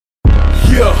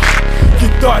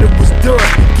thought it was done.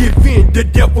 Give in, the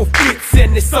devil fits,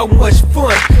 and it's so much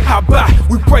fun. How about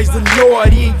we praise the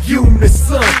Lord in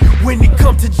unison? When it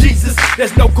comes to Jesus,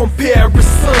 there's no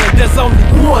comparison. There's only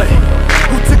one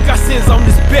who took our sins on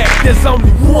his back. There's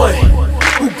only one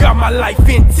who got my life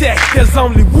intact. There's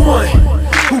only one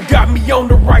who got me on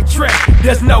the right track.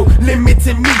 There's no limit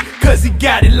to me, cause he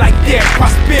got it like that.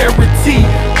 Prosperity,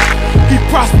 he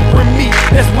prospering me.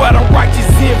 That's why the righteous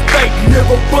in faith live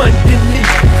abundantly.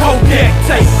 Kodak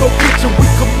take a picture, we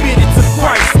committed to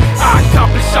Christ. I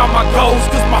accomplish all my goals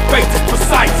cause my faith is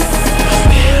precise.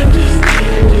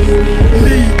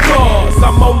 Lead cause,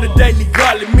 I'm on the daily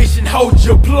godly mission. Hold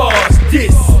your applause.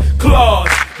 This clause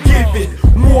giving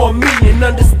more meaning.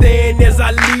 Understand as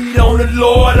I lead on the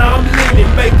Lord I'm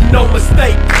living. Make no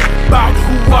mistake about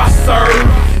who I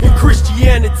serve. In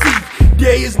Christianity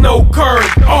there is no curve.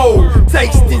 Oh,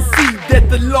 taste and see that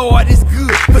the Lord is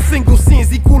good. For single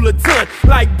sins equal a ton,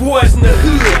 like boys in the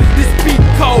hood. This beat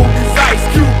cold as Ice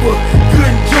Cube, good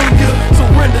and Junior.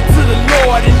 Surrender to the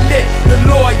Lord and let the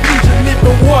Lord use your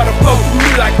living water flow through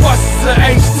me like buses of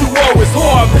H2O. It's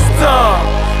harvest time,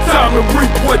 time to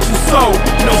reap what you sow.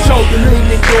 No shoulder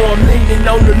leaning, though I'm leaning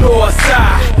on the Lord's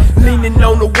side. Leaning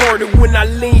on the word, and when I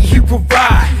lean, he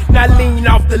provide. Not lean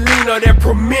off the leaner that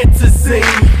promethazine.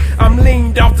 I'm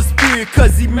leaned off the spirit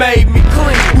cause he made me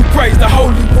clean. We praise the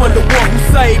Holy One, the one who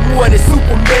saved more than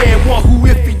Superman. One who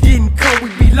if he didn't come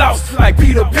we'd be lost like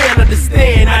Peter Pan.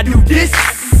 Understand, I do this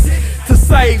to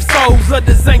save souls.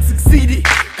 Others ain't succeeded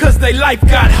cause they life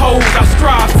got holes. I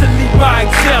strive to lead by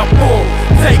example.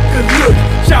 Take a look,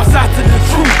 shouts out to the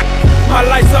truth. My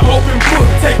life's an open book,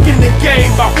 taking the game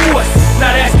by force.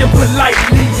 Not asking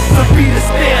politely, to be the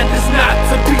standards, not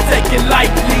to be taken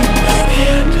lightly.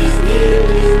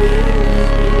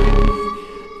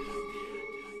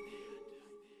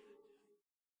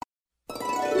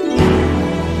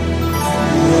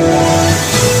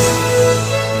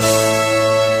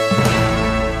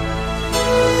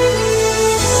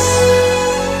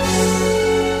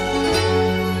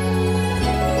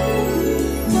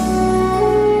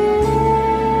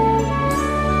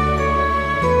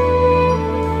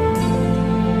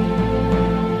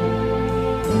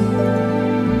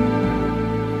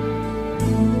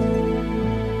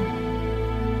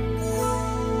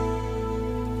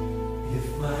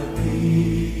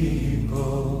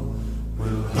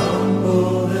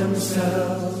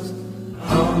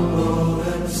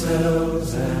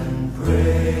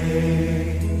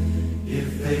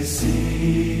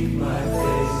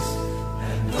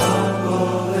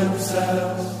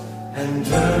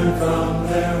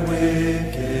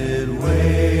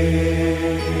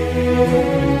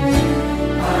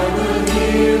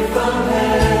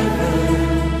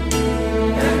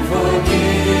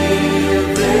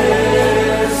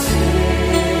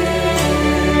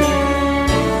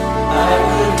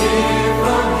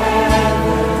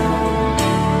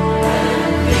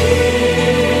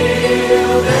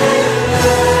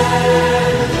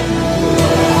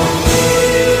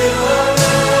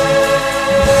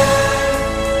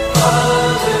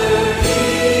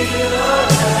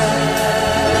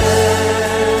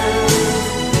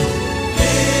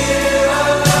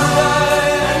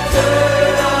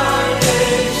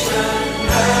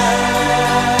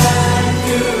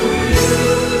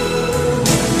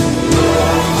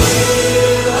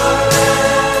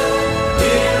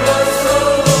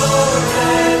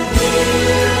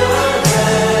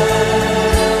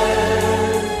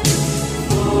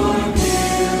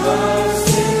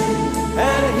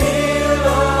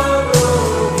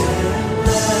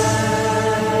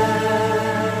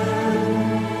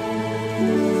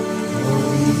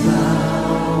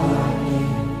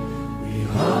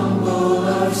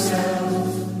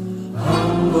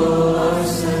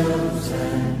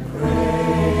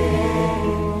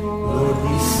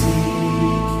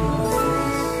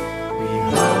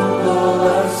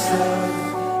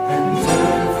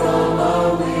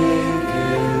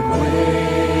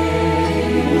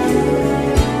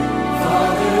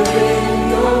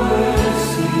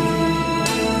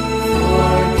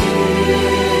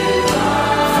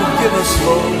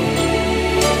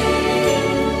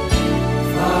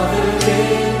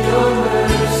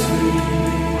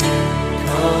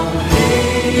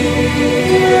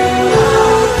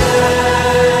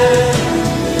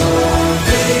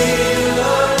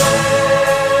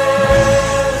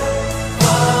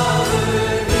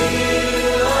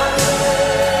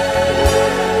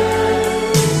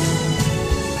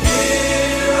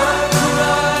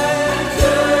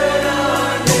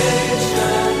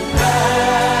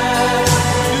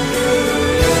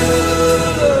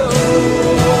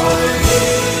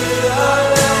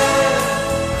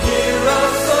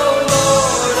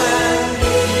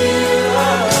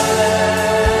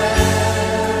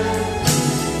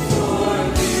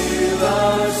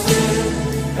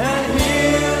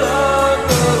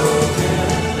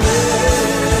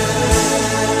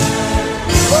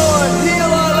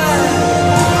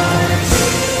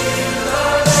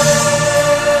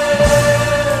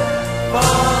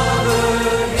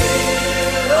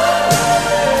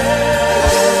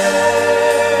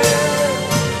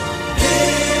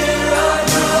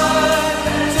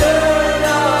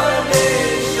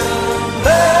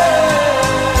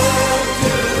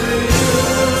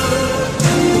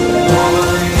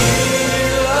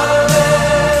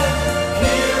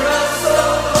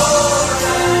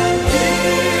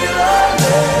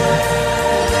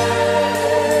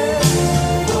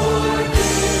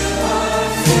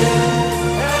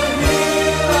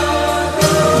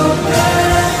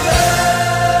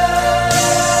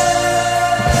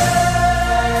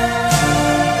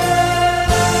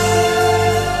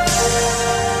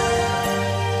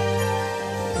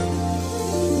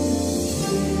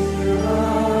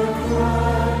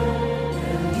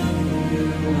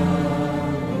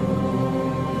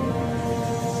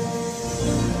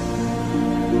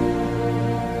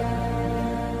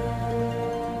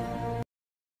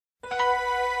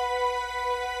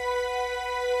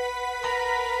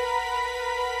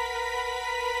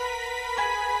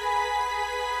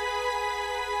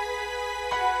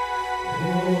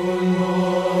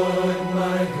 Lord,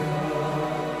 my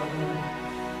God,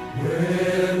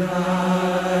 when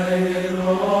I in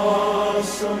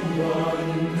awesome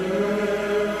wonder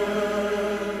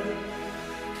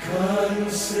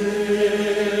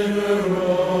consider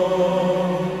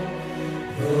all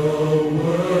the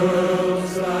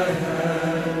worlds thy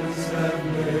hands have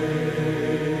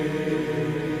made,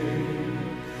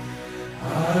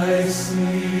 I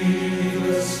see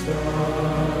the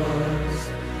stars,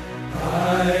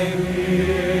 I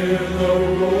hear the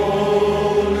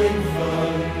rolling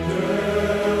thunder,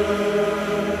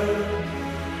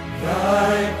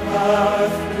 thy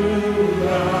path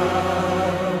throughout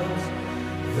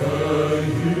the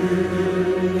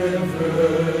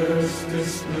universe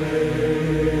displayed.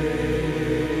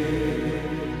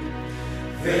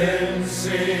 Then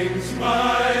sings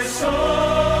my soul,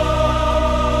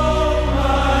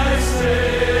 my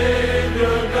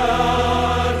Savior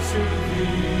God, to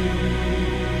thee.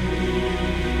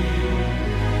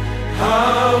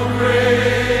 How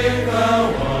great thou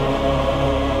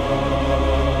art,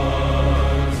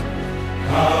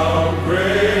 how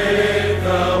great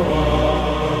thou art.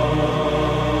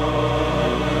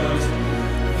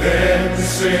 Then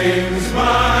sings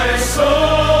my soul,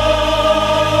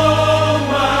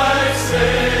 my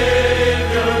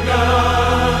Savior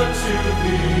God, to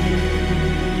thee.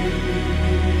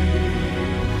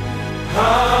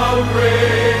 How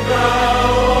great thou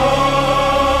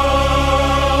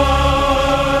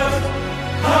art,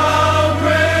 how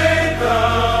great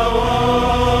thou art.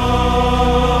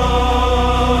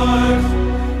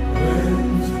 When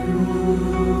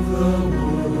through the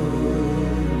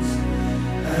woods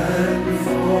and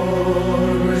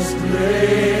forest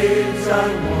glades I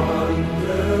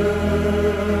wander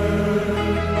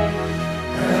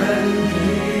and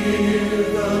hear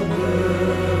the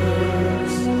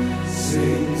birds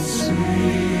sing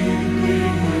sweetly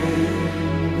in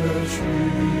the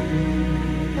trees.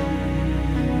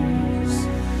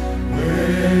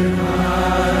 When I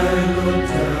look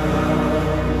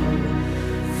down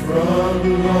from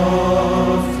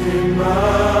lofty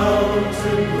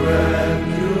mountain grandeur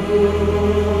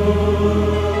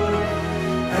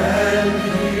and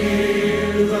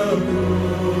hear the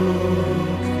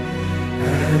brook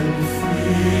and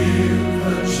feel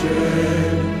the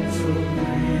gentle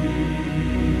breeze,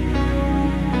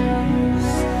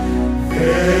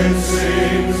 then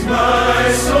sings my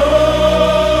soul,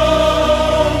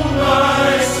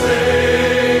 my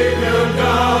Savior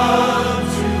God,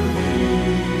 to thee.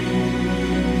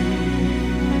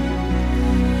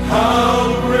 How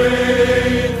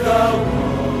great thou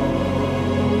art,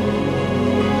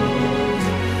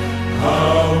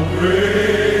 how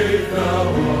great thou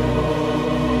art.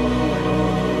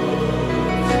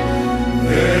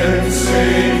 Then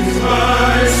sings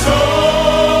my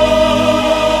soul,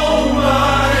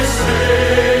 my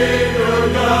Savior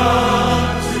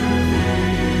God, to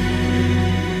thee.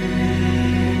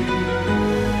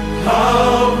 How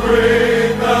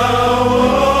great thou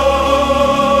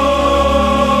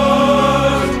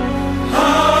art,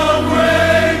 how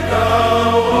great thou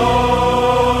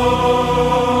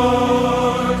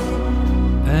art.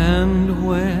 And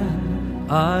when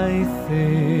I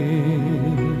think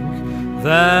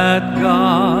that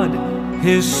God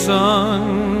his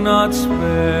Son not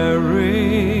sparing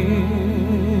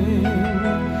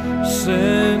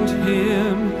sent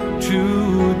him to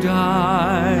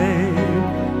die,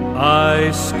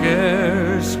 I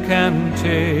scarce can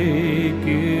take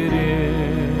it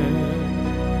in,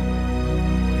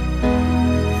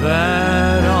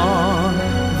 that on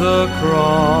the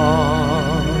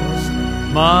cross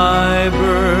my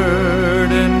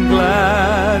burden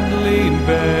gladly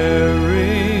bearing,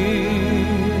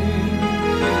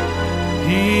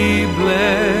 he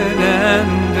bled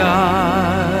and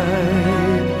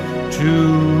died to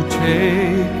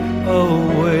take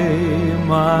away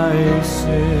my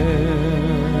sin.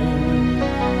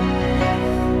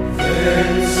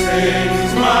 Then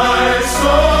sings my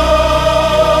soul,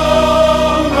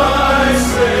 my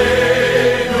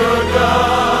Savior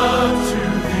God, to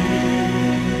thee.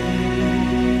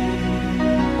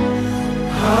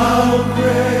 How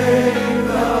great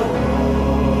thou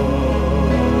art,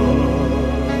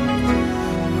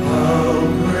 how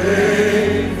great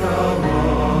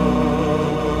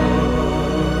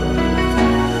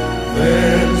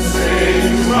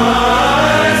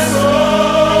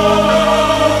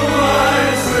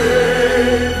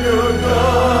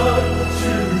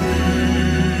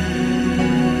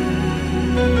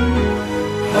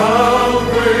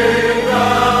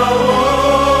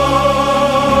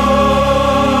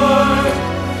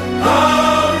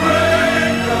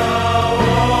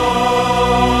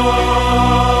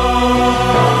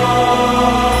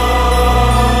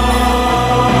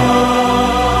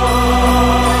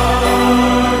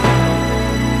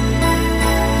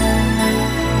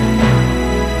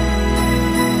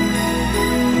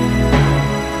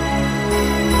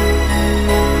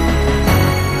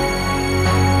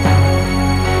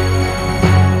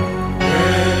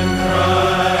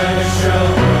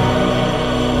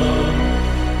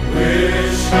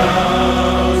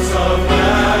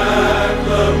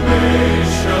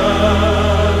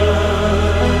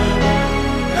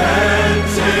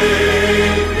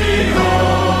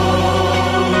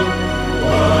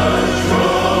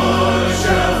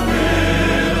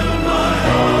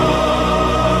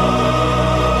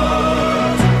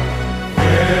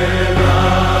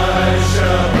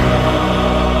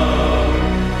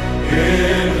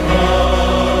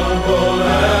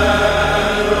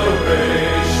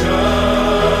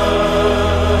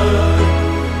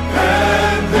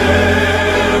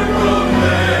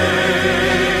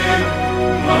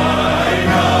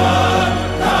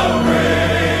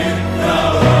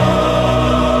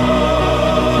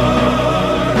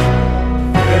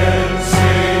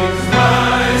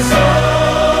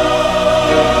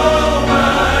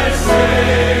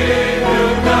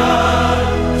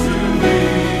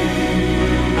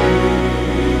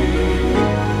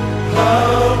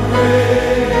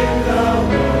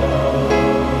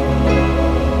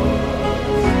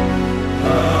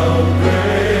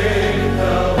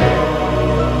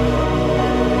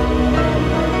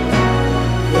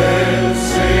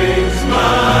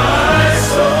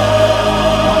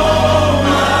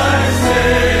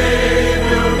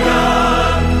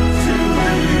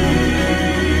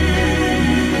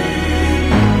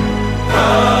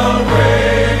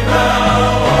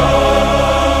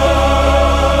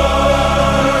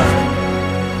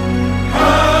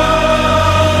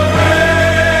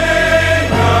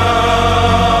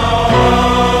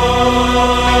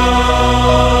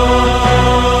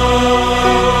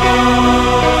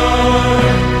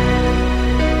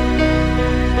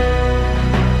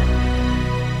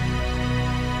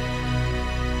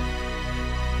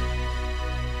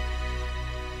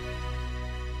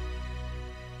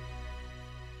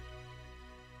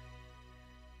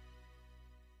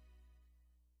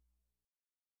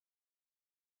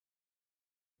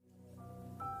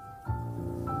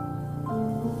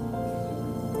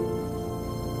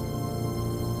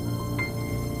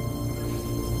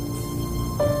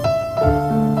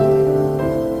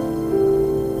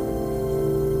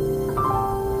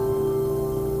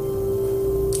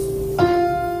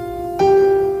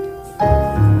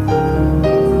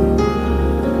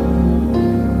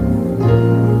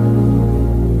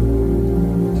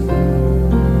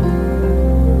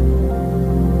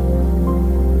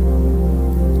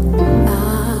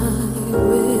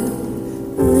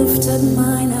up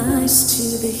mine eyes to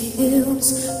the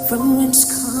hills, from whence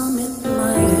cometh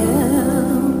my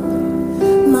help.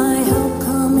 My help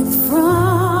cometh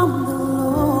from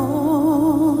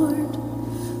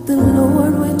the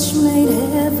Lord which made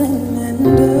heaven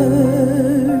and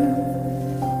earth.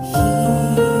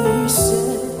 He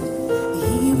said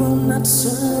he will not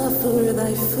suffer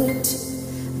thy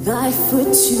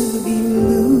foot to be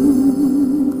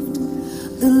moved.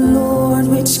 The Lord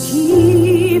which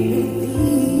keepeth thee,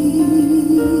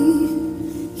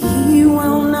 he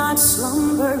will not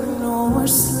slumber nor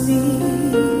sleep.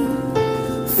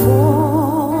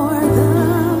 For the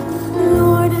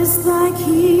Lord is thy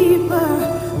keeper,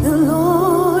 the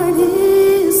Lord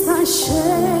is thy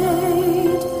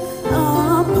shade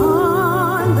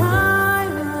upon thy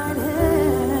right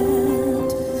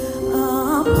hand,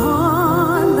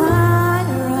 upon thy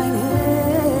right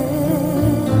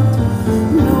hand.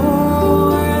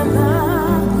 Nor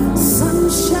the sun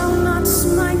shall not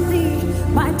smite thee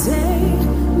by day,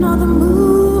 nor the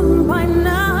moon by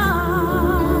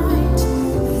night.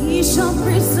 He shall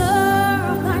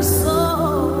preserve thy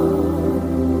soul,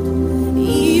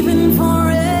 even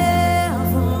forevermore.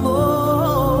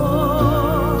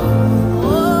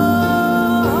 Oh,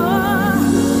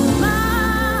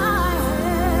 my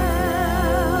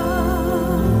help,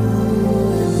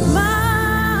 my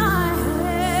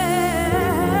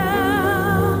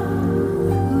help,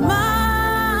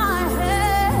 my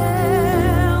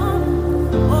help.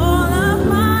 All of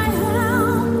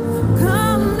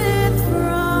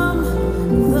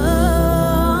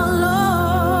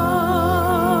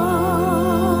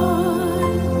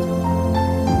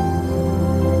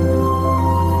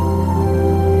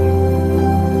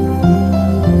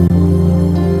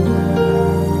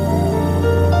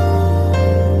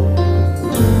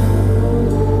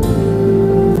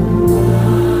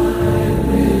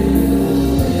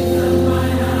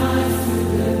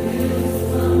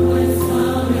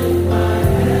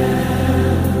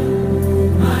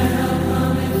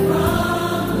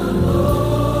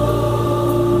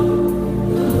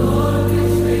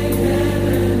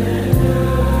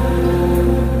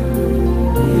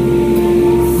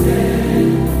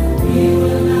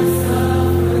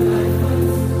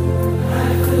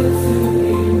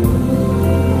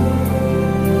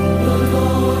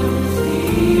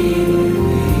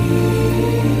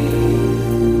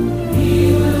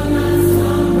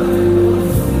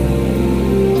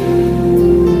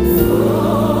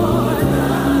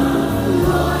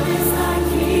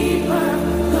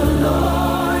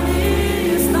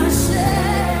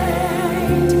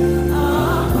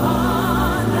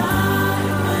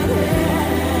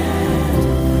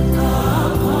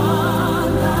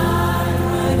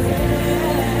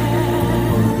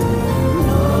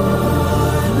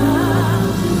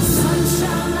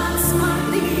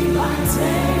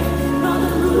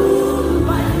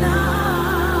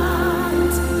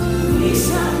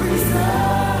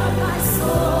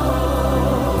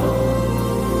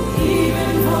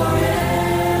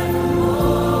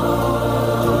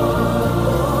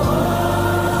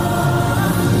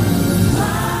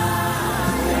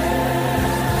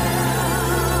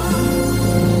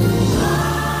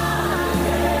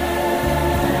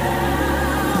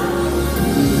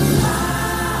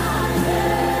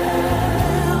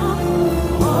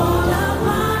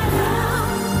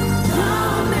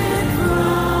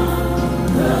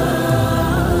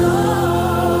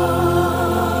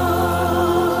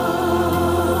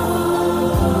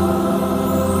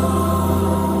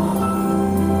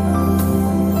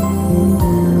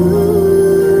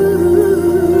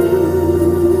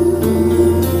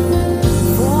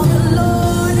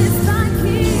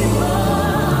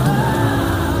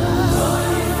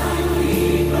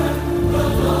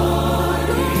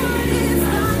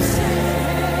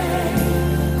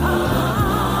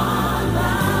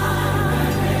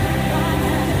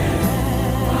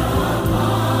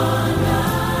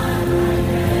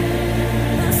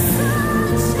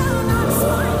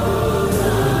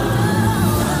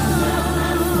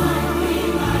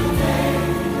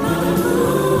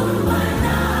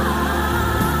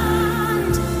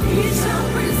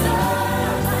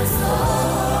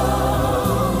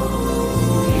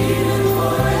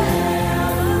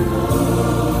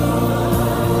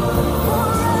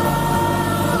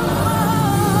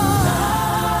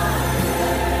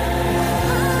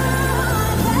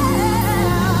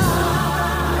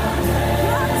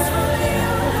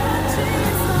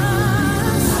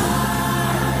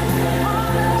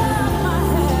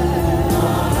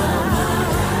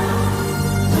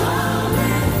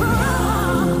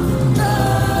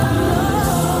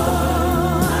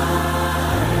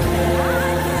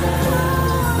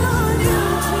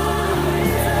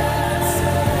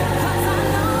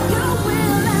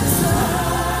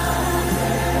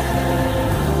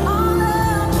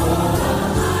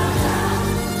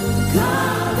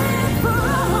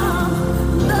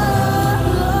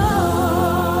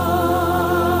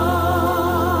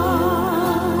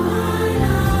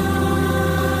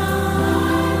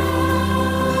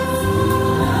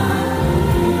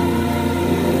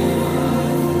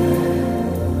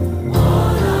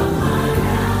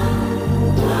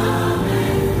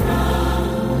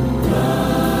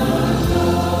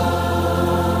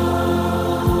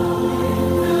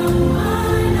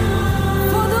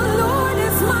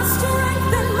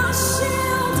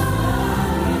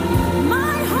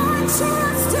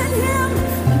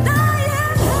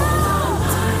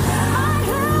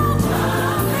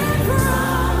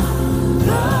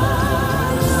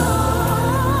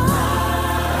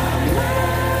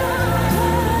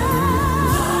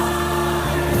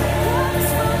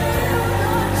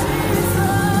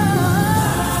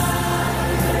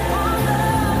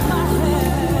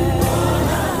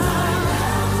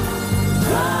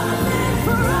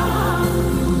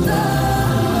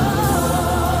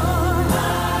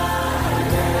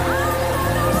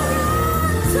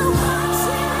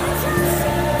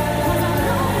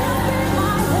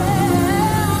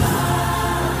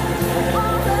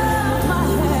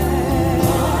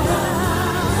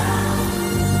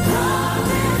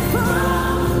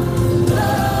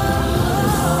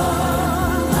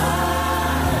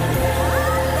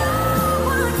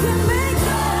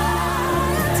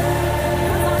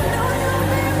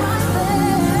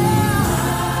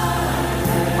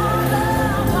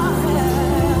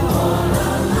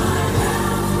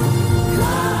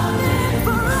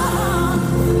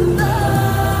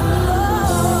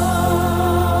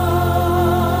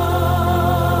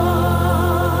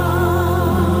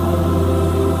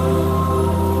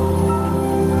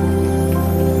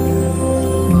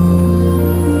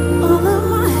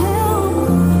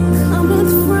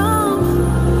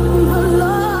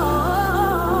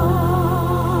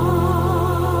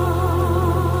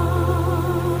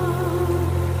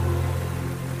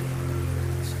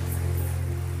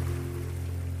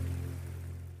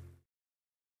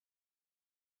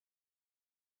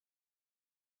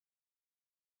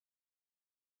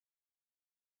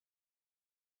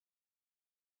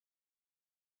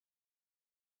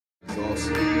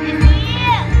Awesome.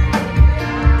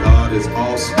 God is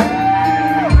awesome.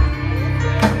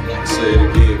 I'll say it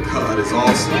again. God is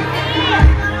awesome.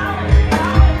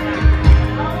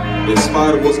 In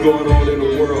spite of what's going on in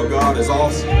the world, God is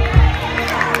awesome. No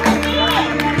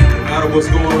matter what's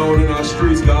going on in our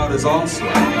streets, God is awesome.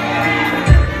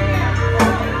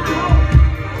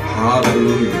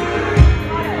 Hallelujah.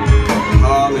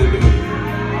 Hallelujah.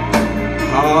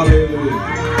 Hallelujah.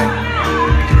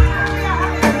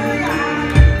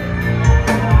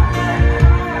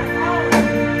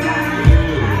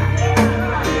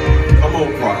 Come on,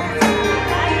 choir.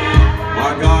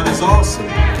 My God is awesome.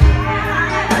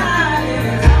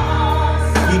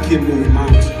 He can move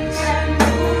mountains.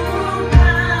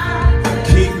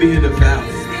 Keep me in the valley.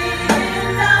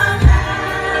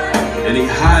 And he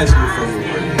hides me from the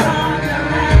rain.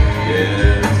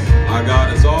 Yes, my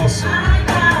God is awesome.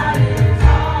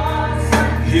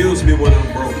 Heals me when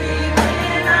I'm broken.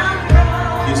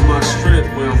 He's my strength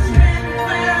when I'm weak.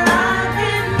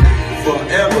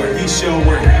 Forever he shall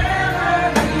reign.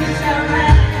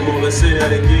 Come on, let's say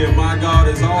that again. My God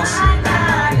is awesome.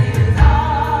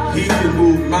 He can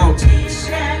move mountains.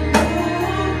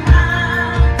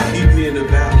 Keep me in the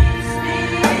valley.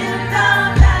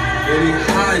 And he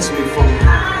hides me from the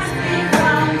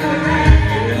rain.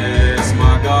 Yes,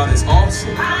 my God is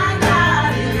awesome.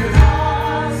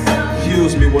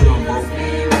 Heals me when I'm broken.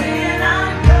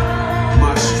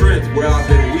 My strength where I've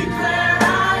been weak.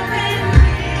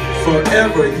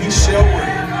 Forever he shall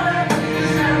reign.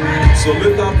 So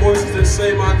lift our voices and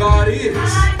say, my God is.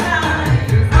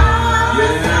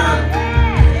 Yeah.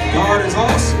 God is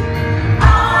awesome.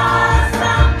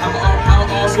 How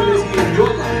awesome is he in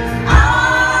your life?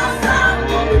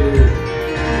 Hallelujah.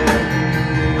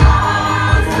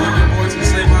 Lift your voice and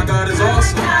say, my God is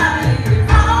awesome.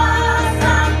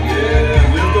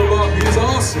 Yeah, lift him up. He's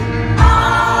awesome.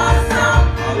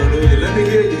 Hallelujah. Let me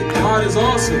hear you. God is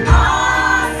awesome.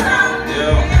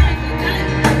 Yeah.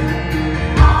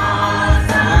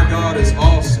 My God is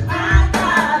awesome.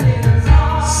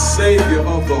 Savior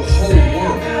of the whole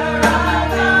world.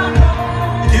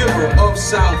 Giver of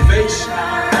salvation.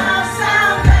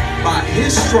 By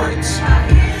his stripes,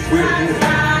 we're healed.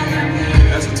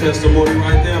 That's a testimony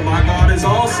right there. My God is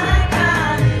awesome.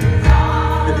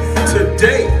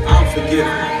 Today, I'm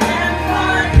forgiven.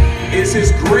 It's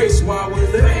his grace while we're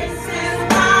living.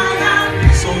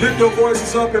 So lift your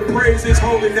voices up and praise his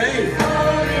holy name.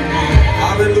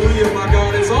 Hallelujah, my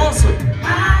God is awesome.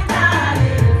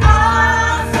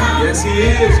 Yes, he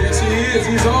is. Yes, he is.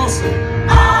 He's awesome.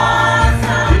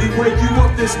 Did he wake you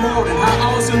up this morning?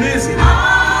 How awesome is he?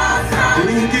 Did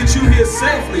he get you here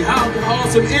safely? How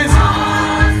awesome is he?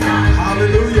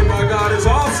 Hallelujah, my God is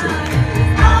awesome.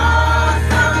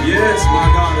 Yes, my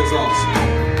God is awesome.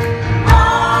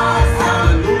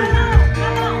 Hallelujah.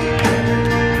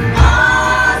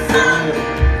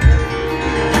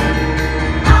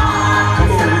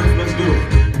 Come on, Rick, let's do it.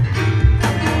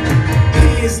 He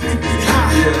is lifted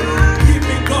high.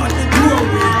 Giving God the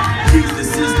glory. Jesus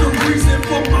is the reason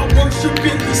for my worship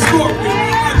in the story.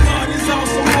 My God is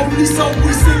awesome, holy, so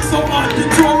we sing so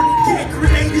auditory. Can't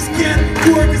create his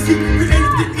category, cause he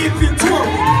created the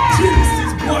inventory.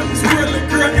 Genesis, boy, this world and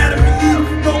girl, Adam and Eve,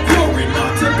 no glory.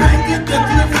 Not to bang it, the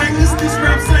cliffhangers, this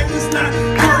rap sang is not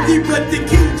worthy, but the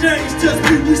King James just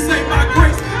be we say by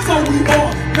grace, so we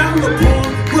all now upon.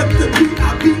 But the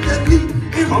B.I.B. elite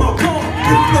in my palm.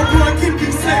 If no one can be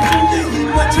saved from the heat,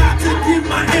 but try to give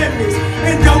my enemies.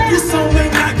 And don't this song may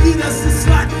not get us a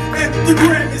slot at the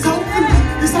Grammys. Hopefully,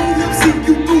 this only helps see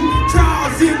you through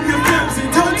trials in your families and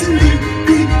totally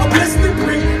be a blessing to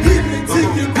bring healing to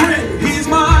your granny. He's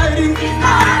mighty.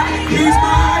 He's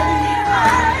mighty.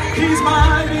 He's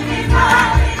mighty.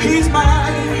 He's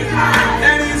mighty.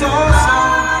 And he's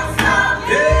awesome.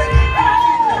 Yeah.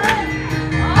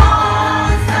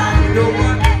 You know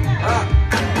what?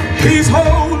 He's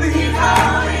holy.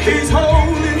 He's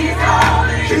holy.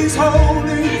 He's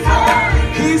holy.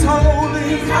 He's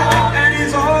holy. And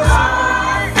he's awesome.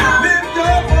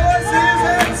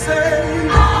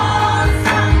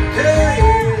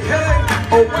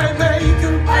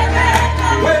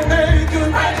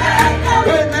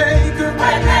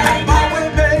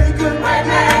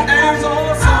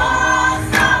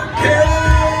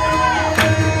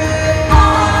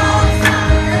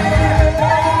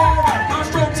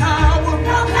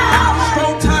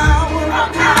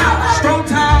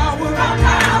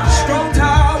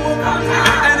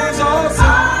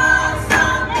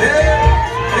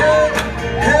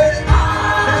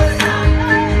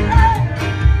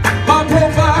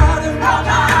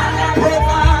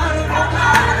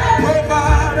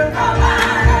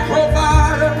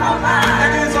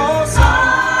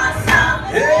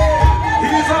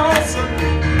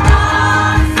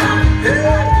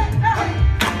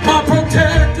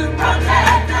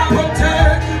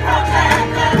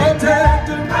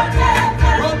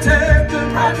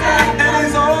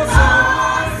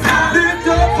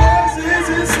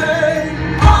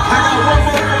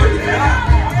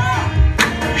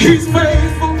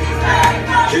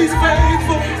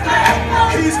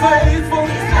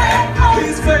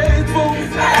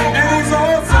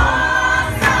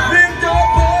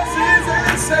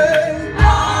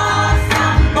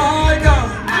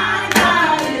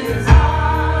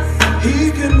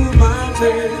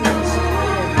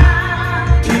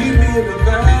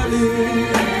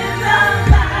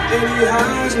 He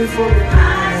hides me from the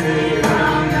rain.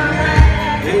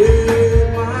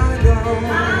 Hey, my God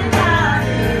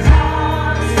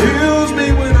fills me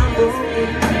when I'm broken,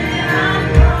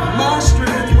 my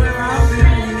strength when I've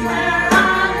been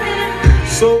weak.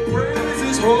 So praise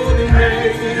His holy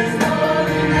name.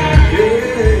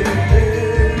 Yeah,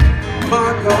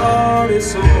 my God is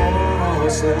so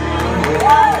awesome.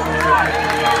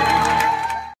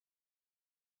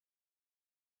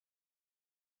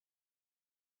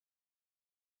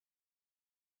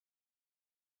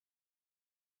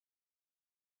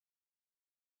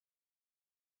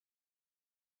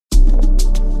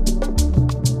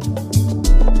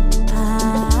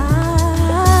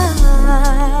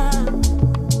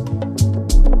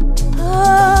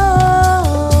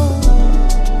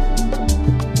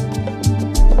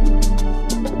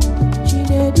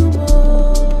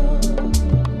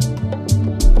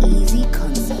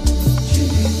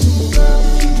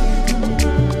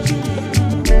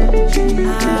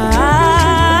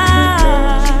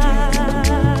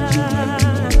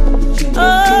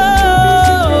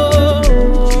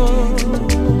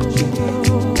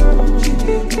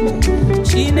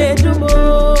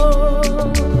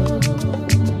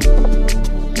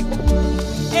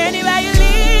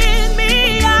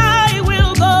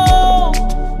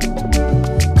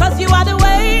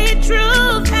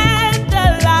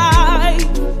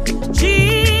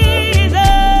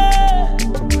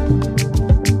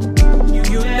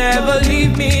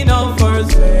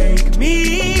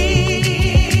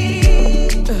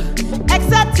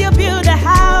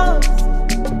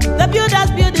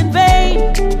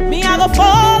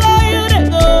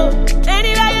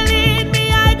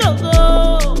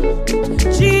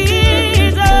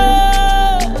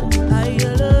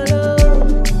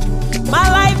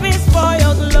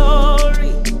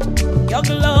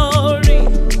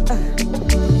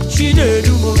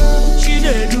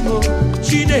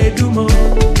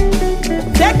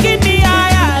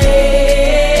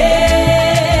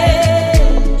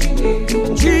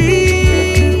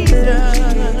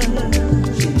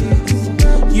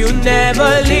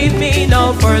 Never leave me,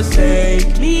 no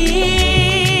forsake me.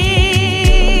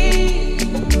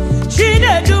 She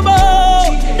did do more,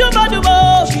 do more, do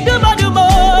more, do more, do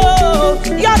more.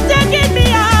 You're taking me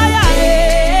higher,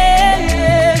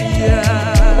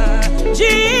 yeah.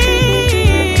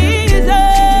 Jesus,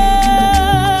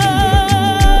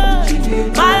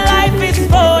 my life is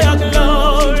for your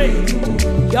glory,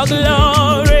 your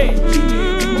glory.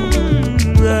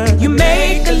 You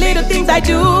make the little things I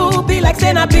do be like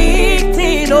saying a big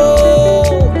thing,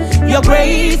 oh. Your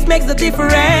grace makes a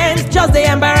difference, just they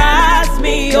embarrass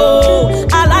me, oh.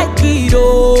 I like it,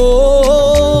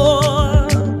 oh.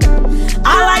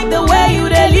 I like the way you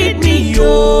they lead me, oh.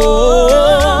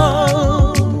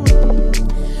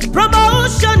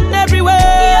 Promotion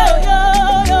everywhere,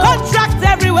 contract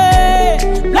everywhere,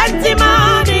 plenty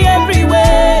money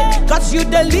everywhere, cause you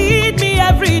they lead me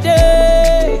every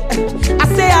day. I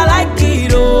say I like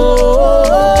it, oh.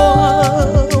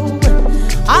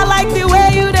 I like the way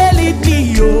you they lead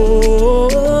me, oh.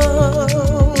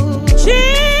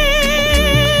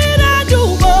 Chida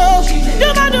Dubo,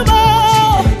 Duba Dubo.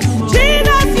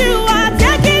 Jesus, you are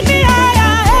taking me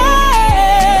higher, hey.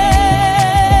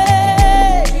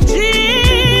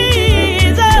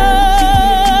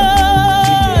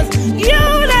 Jesus, you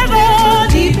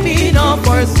never leave me nor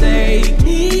forsake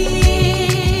me.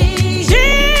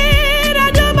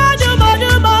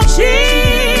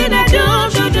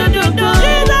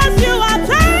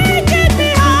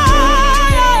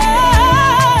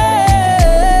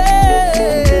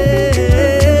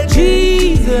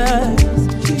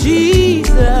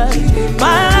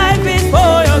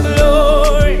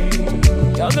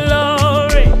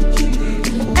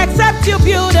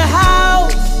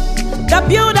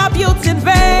 Built in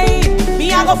vain.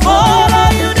 Me, I go follow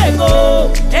you, they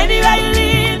go. Anywhere you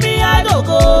lead me, I go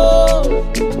go.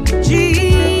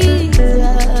 Jesus,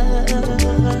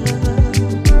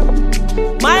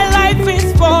 my life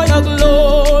is for your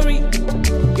glory,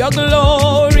 your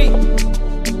glory.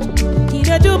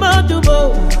 Ina dumo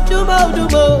dumo, dumo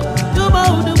dumo, dumo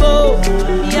dumo.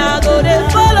 Me, I go they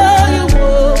follow you,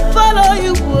 follow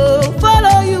you,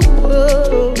 follow you,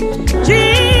 Jesus.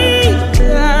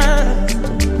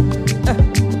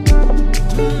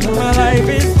 My life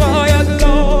is for your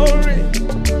glory,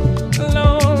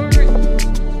 glory.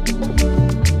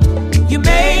 You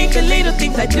make the little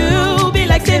things I do be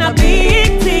like saying a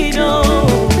big thing,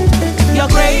 oh. Your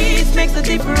grace makes a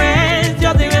difference,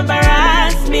 just to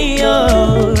embarrass me,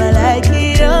 oh. I like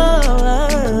it, oh.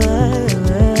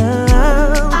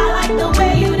 I like the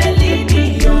way you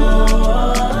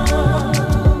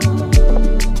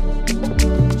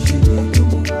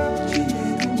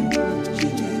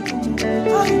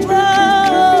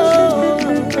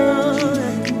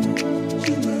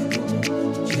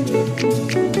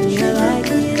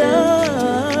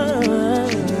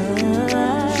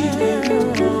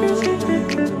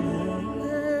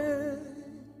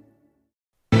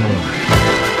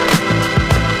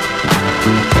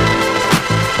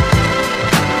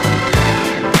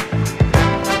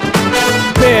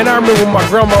when my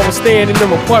grandma was staying in them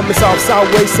apartments off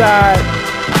Southway Side.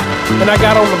 And I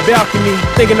got on the balcony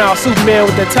thinking I was Superman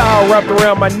with that towel wrapped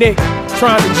around my neck,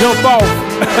 trying to jump off.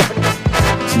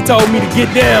 She told me to get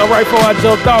down right before I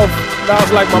jumped off. And I was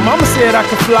like, my mama said I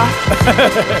could fly.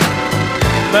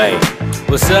 Man.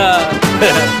 What's up?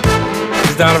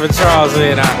 It's Donovan Charles,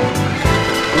 man. I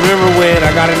remember when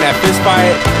I got in that fist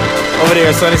fight over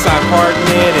there at Sunnyside Park,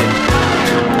 man, and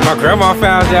my grandma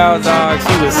found out, dog.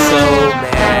 She was so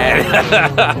mad.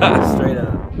 Straight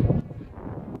up.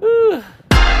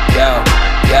 Yo,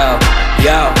 yo,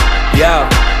 yo, yo,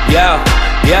 yo,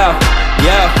 yo,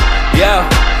 yo, yo.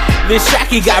 This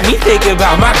Shaggy got me thinking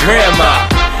about my grandma.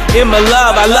 In my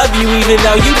love, I love you even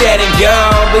though you dead and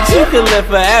gone, but you can live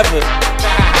forever.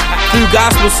 Through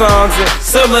gospel songs and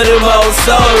some of them old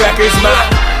soul records. My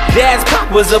dad's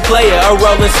pop was a player, a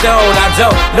Rolling Stone. I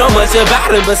don't know much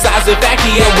about him besides the fact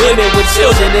he had women with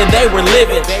children and they were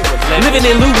living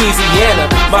in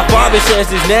Louisiana. My father shares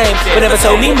his name, but never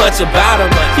told me much about him.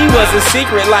 He was a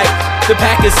secret like the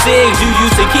pack of cigs you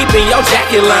used to keep in your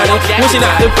jacket lining. Wishing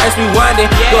I could press rewinding,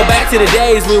 go back to the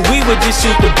days when we would just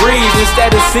shoot the breeze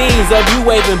instead of scenes of you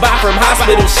waving by from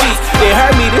hospital sheets. It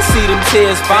hurt me to see them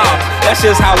tears fall. That's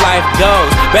just how life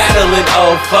goes, battling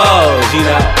old foes, you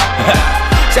know.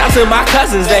 Shout to my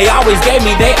cousins, they always gave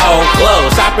me their old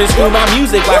clothes. Shopping through my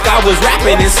music like I was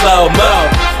rapping in slow-mo.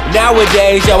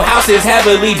 Nowadays, your house is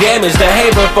heavily damaged, a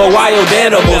haven for wild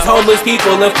animals, homeless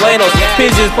people in flannels,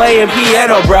 pigeons playing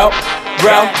piano, bro.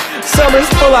 Summer's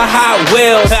full of Hot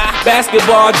Wheels,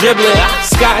 basketball dribbling,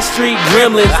 Scott Street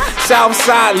gremlins,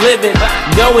 Southside living,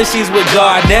 knowing she's with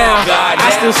God now.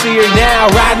 I still see her now,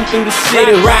 riding through the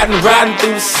city, riding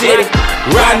through the city,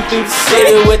 riding through the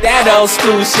city with that old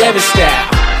school Chevy style.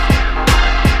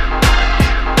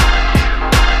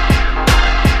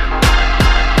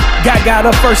 Got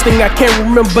the first thing I can't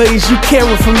remember is you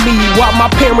caring for me while my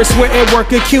parents were at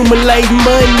work accumulating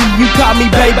money. You called me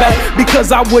baby because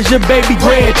I was your baby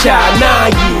grandchild. 9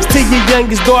 years till your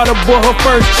youngest daughter bore her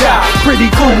first child.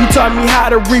 Pretty cool, you taught me how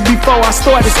to read before I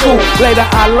started school. Later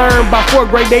I learned by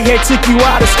 4th grade they had took you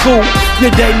out of school.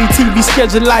 Your daily TV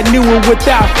schedule I knew it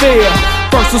without fail.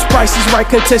 First was Prices Right,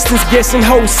 contestants guessing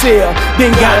wholesale.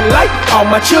 Then got light, all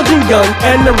my children young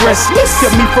and the restless.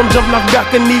 Kept me from jumping off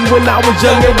balcony when I was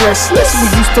young and restless. We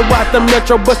used to ride the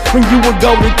Metro bus when you would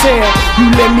go to town.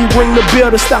 You let me ring the bell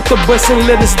to stop the bus and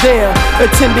let us down.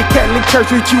 Attended Catholic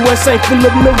church with you at St.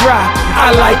 Philip Mirai.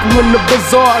 I like when the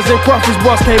bazaars and crawfish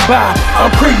bars came by. I'm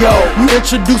Creole, you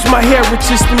introduced my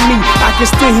heritage to me. I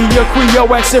can still hear your Creole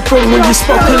accent from when you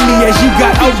spoke to me. As you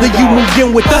got older, you moved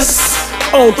in with us.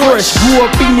 On Thrush, grew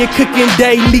up in your cooking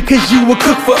daily cause you would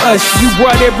cook for us. You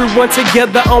brought everyone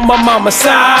together on my mama's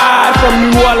side. From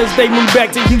New Orleans they moved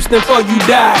back to Houston before you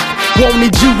died.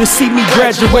 Wanted you to see me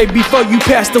graduate before you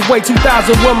passed away.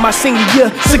 2001 my senior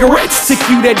year, cigarettes took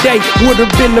you that day.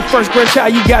 Would've been the first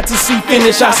grandchild you got to see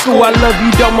finish high school. I love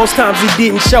you though most times it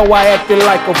didn't show, I acted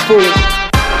like a fool.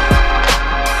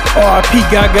 R.I.P.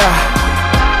 Gaga,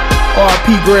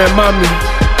 R.I.P. Grandmommy.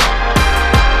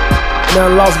 Now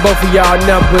I lost both of y'all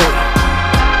now, but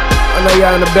I know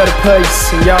y'all in a better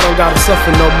place and y'all don't gotta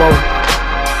suffer no more.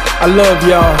 I love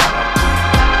y'all.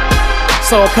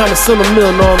 Song kinda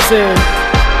sentimental, know what I'm saying?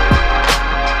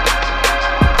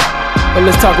 But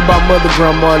let's talk about Mother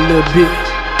Grandma a little bit.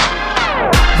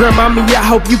 Grandmommy, I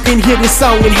hope you can hear this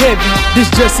song in heaven. This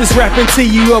justice rapping to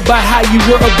you about how you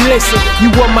were a blessing.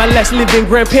 You were my last living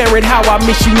grandparent, how I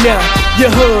miss you now.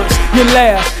 Your hugs, your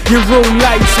laughs, your room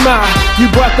light smile. You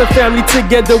brought the family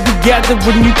together, we gathered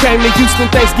when you came to Houston.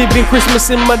 Thanksgiving, Christmas,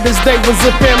 and Mother's Day was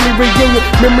a family reunion.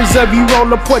 Memories of you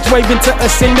on the porch waving to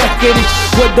us in that finish.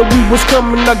 Whether we was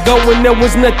coming or going, there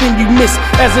was nothing you missed.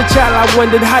 As a child, I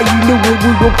wondered how you knew when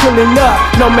we were pulling up.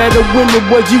 No matter when it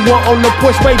was, you were on the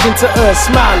porch waving to us,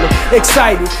 smiling,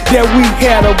 excited that we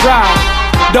had arrived.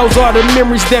 Those are the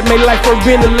memories that make life for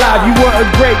being alive. You were a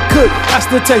great cook, I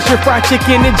still taste your fried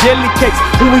chicken and jelly cakes.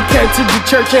 When we came to the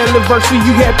church anniversary,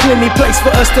 you had plenty place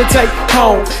for us to take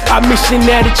home. I miss you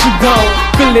now that you gone,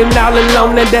 feeling all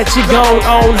alone now that you gone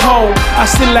on home. I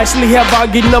still actually have all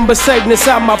your numbers saved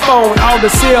inside my phone, all the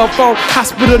cell phone,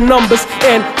 hospital numbers,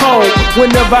 and home.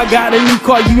 Whenever I got a new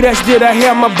car, you that did I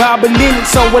have my Bible in it.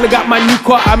 So when I got my new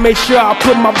car, I made sure I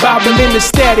put my Bible in the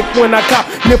static when I call.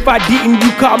 And if I didn't,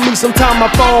 you call me sometime. My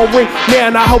phone ring,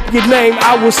 man, I hope your name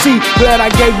I will see. Glad I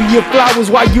gave you your flowers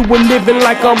while you were living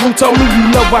like who told me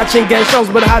you love watching game shows,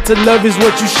 but how to love is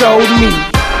what you showed me.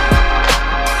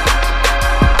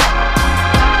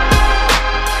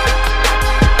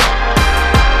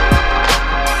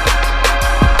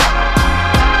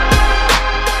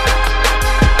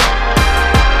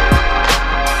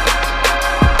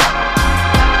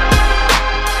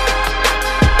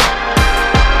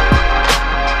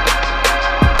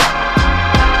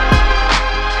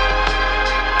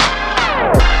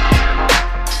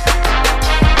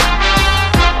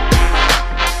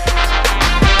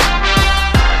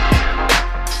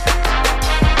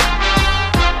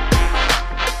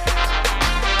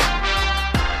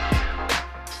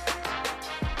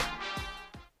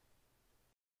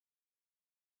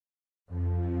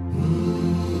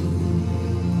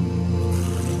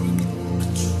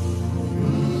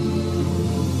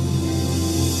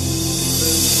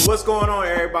 What's going on,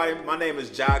 everybody? My name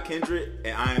is Ja Kendrick,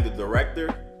 and I am the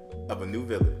director of A New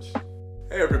Village.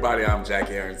 Hey everybody, I'm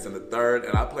Jackie Aronson III,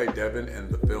 and I play Devin in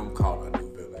the film called A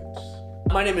New Village.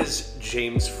 My name is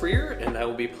James Freer, and I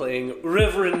will be playing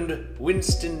Reverend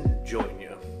Winston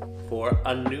Joynia for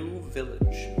A New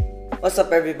Village. What's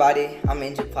up, everybody? I'm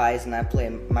Angel Pies, and I play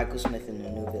Michael Smith in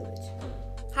A New Village.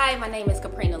 Hi, my name is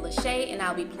Caprina Lachey, and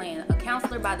I'll be playing a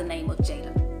counselor by the name of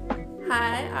Jada.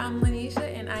 Hi, I'm Lanisha,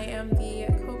 and I am the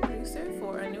co-producer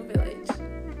for A New Village.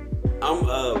 I'm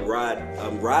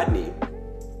Rodney.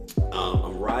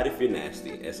 I'm Rod if you're nasty.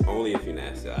 It's only if you're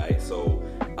nasty, alright? So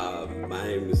my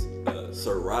name is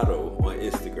Sir Rado on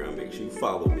Instagram. Make sure you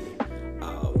follow me.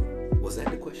 Was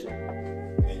that the question?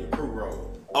 And your crew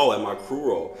role. Oh, and my crew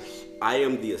role. I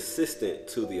am the assistant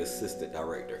to the assistant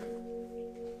director.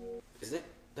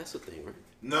 That's a thing, right?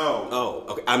 No. Oh,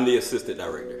 okay. I'm the assistant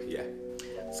director, yeah.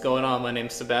 What's going on? My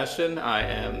name's Sebastian. I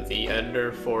am the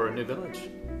editor for New Village.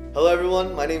 Hello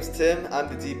everyone, my name's Tim. I'm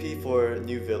the DP for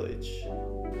New Village.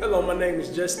 Hello, my name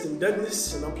is Justin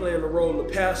Douglas, and I'm playing the role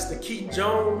of Pastor Keith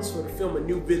Jones for the film A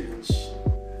New Village.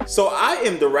 So I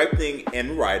am directing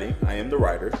and writing, I am the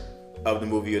writer of the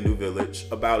movie A New Village,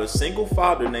 about a single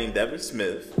father named Devin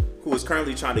Smith, who is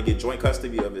currently trying to get joint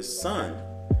custody of his son,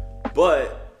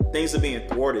 but things are being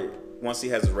thwarted once he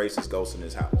has a racist ghost in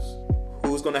his house.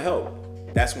 Who's gonna help?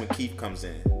 That's when Keith comes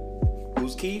in.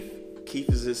 Who's Keith? Keith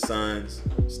is his son's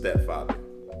stepfather.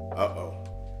 Uh-oh.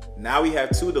 Now we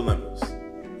have two dilemmas.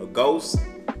 A ghost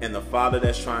and the father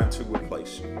that's trying to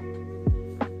replace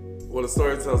you. Well, the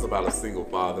story tells about a single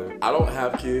father. I don't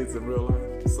have kids in real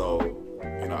life, so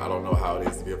I don't know how it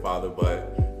is to be a father,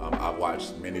 but I've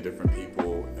watched many different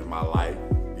people in my life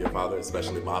be a father,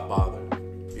 especially my father.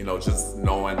 Just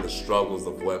knowing the struggles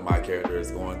of what my character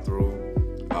is going through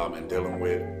and dealing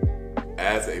with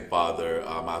as a father,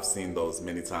 I've seen those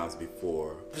many times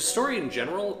before. The story in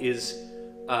general is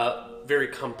very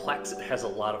complex. It has a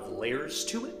lot of layers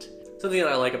to it. Something that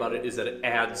I like about it is that it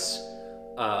adds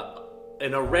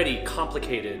an already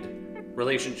complicated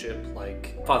relationship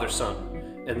like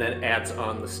father-son, and then adds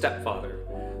on the stepfather,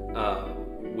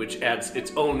 which adds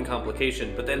its own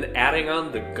complication. But then adding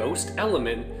on the ghost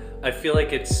element, I feel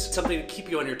like it's something to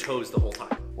keep you on your toes the whole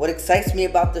time. What excites me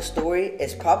about the story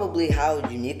is probably how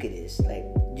unique it is. Like,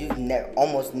 you've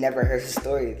almost never heard a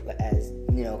story as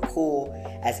cool,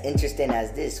 as interesting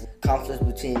as this. Conflict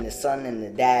between the son and the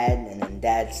dad, and then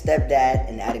dad's stepdad,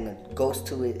 and adding a ghost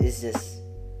to it is just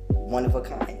one of a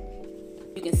kind.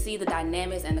 You can see the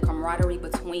dynamics and the camaraderie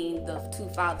between the two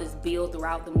fathers build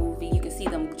throughout the movie. You can see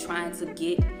them trying to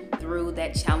get through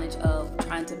that challenge of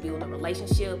trying to build a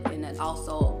relationship and then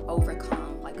also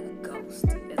overcome like a ghost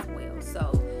as well. So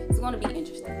it's going to be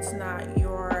interesting. It's not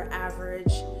your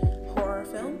average horror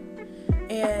film,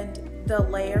 and the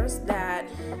layers that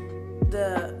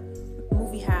the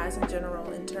movie has in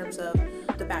general in terms of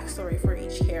the backstory for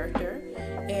each character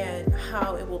and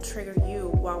how it will trigger you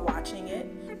while watching it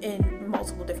in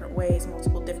multiple different ways,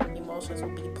 multiple different emotions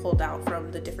will be pulled out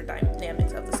from the different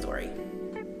dynamics of the story.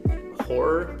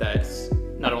 Horror that's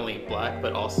not only black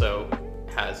but also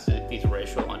has these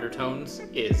racial undertones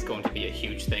is going to be a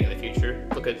huge thing in the future.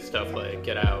 Look at stuff like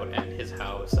Get Out and His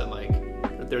House, and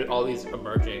there are all these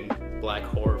emerging black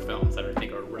horror films that I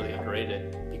think are really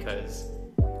underrated, because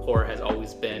horror has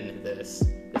always been this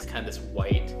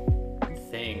white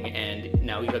thing, and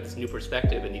now we've got this new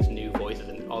perspective and these new voices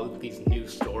and all of these new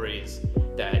stories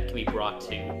that can be brought to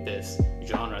this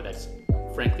genre that's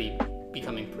frankly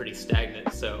becoming pretty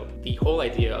stagnant. So the whole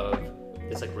idea of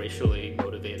this racially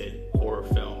motivated horror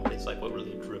film is what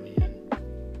really drew me in.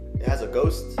 It has a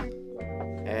ghost,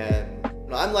 and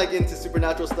I'm into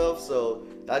supernatural stuff, so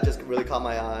that just really caught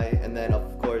my eye. And then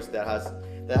of course that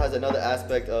has another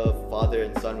aspect of father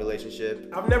and son relationship.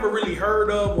 I've never really heard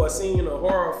of or seen a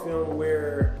horror film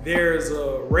where there's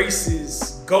a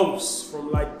racist ghost from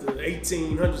the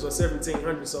 1800s or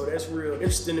 1700s, so that's real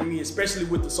interesting to me, especially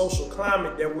with the social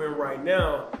climate that we're in right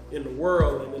now in the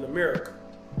world and in America.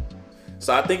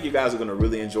 So I think you guys are gonna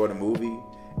really enjoy the movie,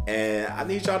 and I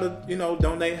need y'all to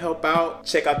donate, help out.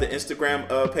 Check out the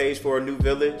Instagram page for A New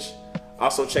Village.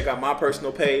 Also check out my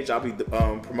personal page. I'll be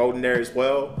promoting there as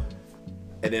well.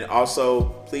 And then also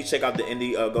please check out the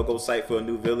Indiegogo site for A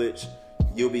New Village.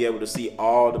 You'll be able to see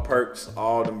all the perks,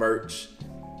 all the merch,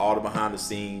 all the behind the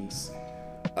scenes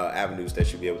avenues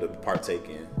that you'll be able to partake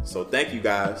in. So thank you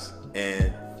guys,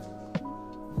 and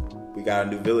we got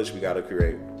A New Village we gotta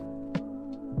create.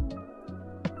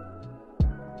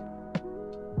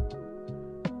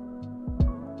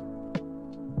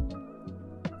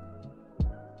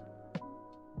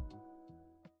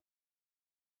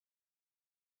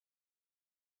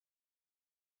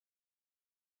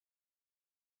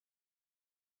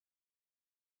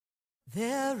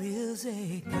 There is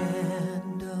a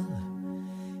candle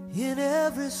in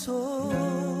every soul,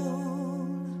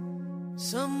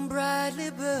 some brightly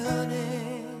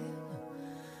burning,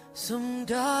 some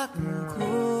dark and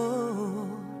cold.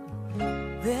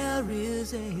 There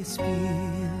is a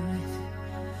spirit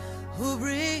who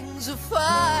brings a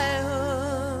fire,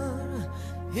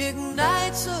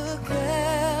 ignites a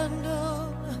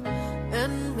candle,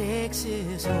 and makes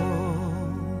his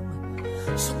home.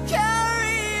 So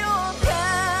carry your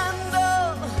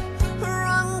candle,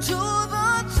 run to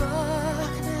the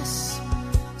darkness,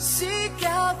 seek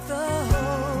out the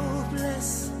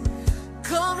hopeless,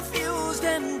 confused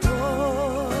and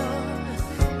torn,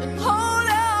 and hold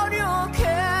out your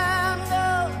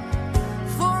candle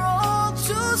for all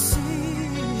to see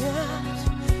it.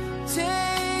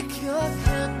 Take your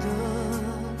candle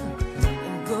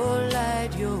and go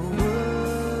light your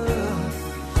world.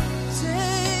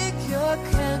 Take your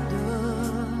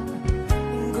candle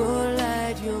and go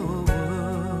light your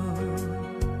world.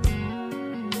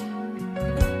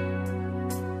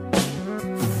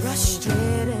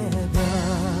 Frustrated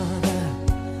brother,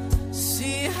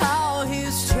 see how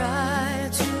he's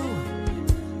trying to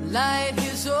light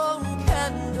his own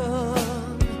candle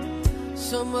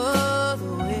some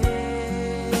other way.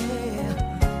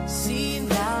 See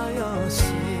now your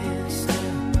sister,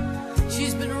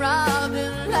 she's been robbed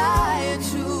and lied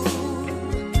to,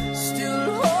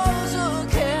 still holds a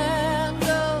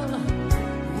candle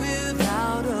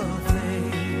without a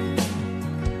flame.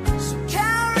 So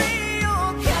carry your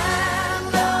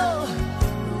candle,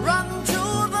 run to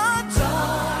the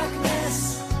darkness,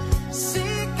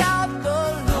 seek out the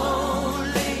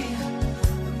lonely,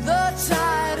 the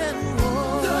tired and worn.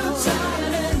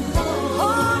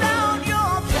 Hold out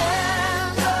your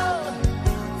candle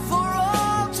for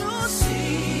all to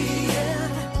see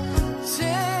it.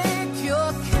 Take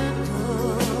your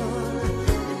candle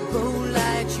and go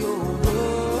light your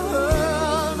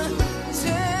world.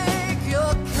 Take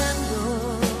your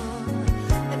candle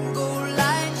and go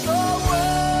light your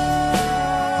world.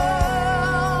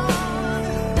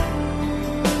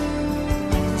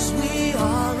 'Cause we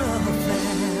are a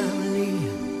family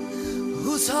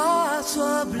whose hearts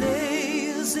are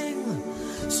blazing.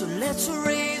 So let's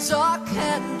raise our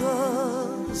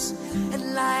candles and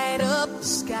light up the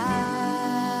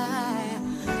sky,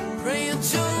 praying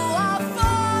to our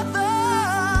Father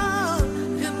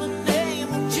in the name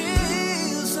of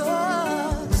Jesus.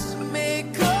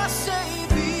 Make us a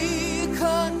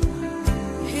beacon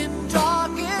in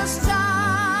darkest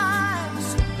times.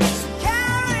 So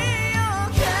carry your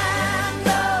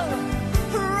candle,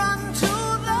 run to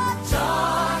the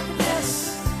darkness,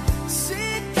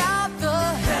 seek out the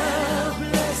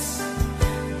helpless,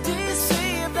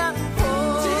 deceived and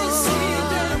poor.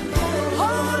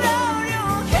 Hold out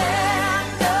your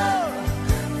candle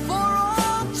for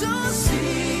all to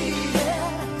see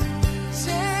it.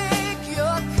 Take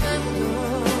your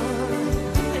candle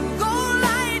and go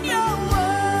light your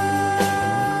world.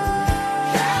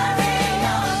 Carry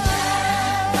your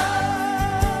candle,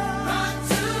 run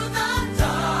to the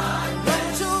dark,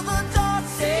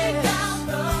 seek out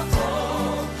the hopeless,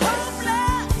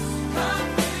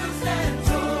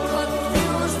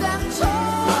 confused and torn.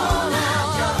 Hold out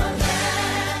your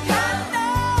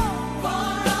candle for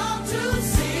all to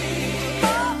see.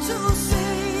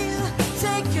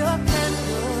 Take your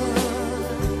candle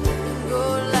and go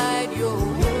light your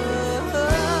world.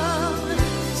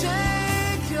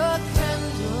 Take your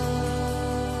candle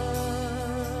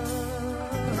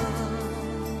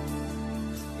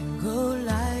and go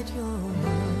light your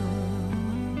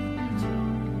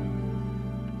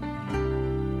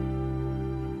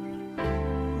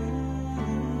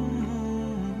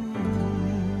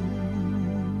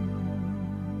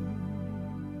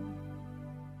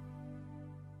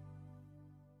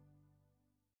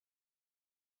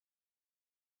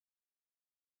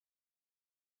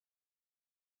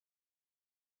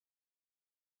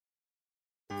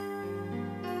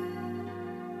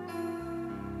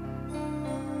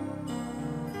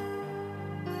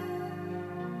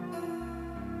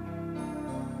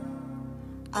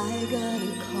I got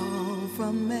a call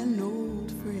from an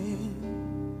old friend.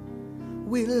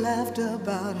 We laughed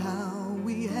about how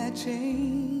we had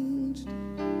changed,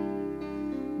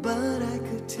 but I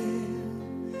could tell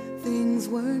things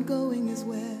weren't going as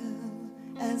well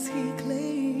as he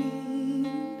claimed.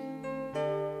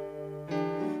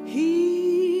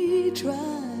 He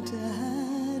tried to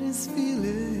hide his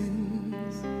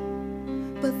feelings,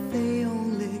 but they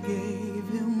only gave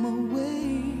him away.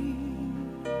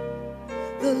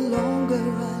 The longer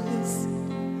I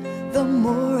listened, the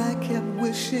more I kept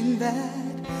wishing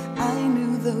that I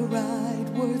knew the right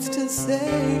words to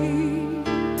say.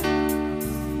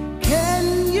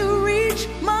 Can you reach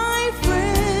my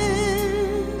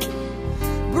friend?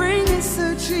 Bring his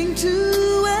searching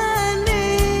to an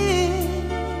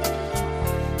end.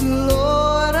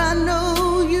 Lord, I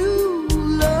know you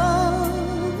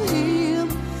love him.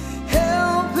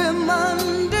 Help him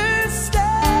understand.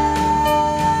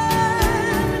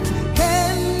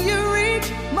 Can you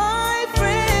reach my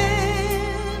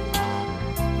friend?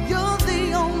 You're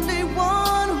the only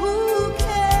one who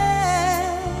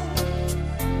can.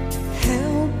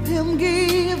 Help him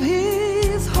give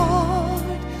his heart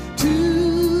to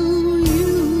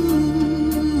you.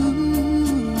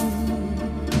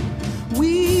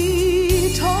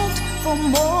 We talked for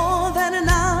more than an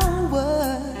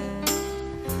hour.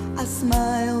 I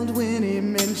smiled when he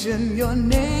mentioned your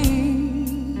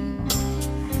name.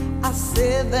 I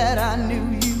said that I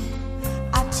knew you.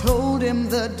 I told him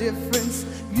the difference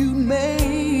you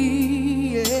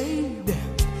made.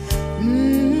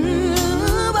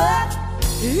 But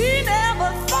he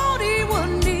never thought he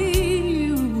would need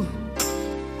you.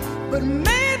 But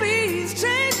maybe he's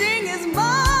changing his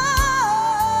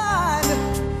mind.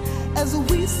 As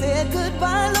we said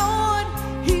goodbye, Lord,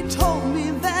 he told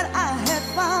me that I had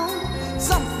found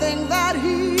something that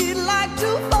he'd like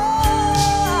to find.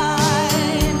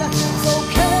 So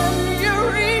can you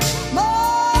reach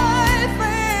my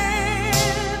friend?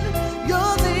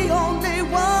 You're the only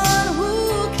one who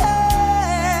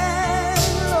can.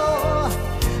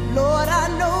 Lord, I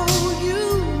know you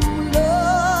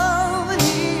love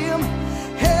him.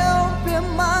 Help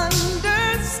him understand.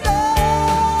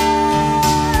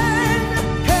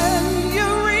 Can you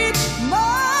reach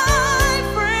my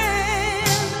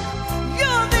friend?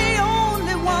 You're the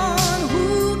only one who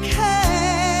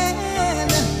can.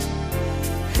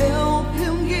 Help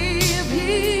him give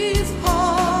his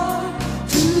heart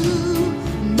to.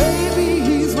 Maybe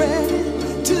he's ready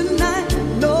tonight.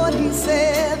 Lord, he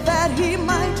said that he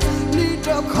might need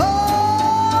to call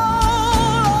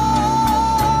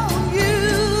on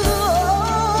you.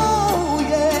 Oh,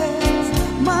 yes,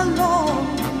 my Lord.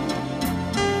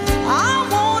 I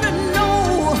want to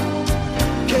know,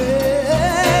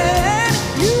 can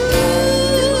you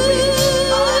reach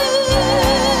my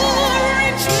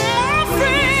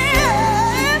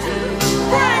friend?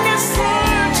 Bring his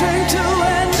searching to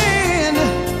an end.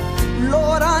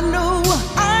 Lord, I know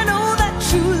that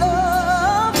you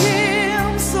love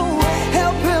him, so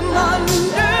help him understand.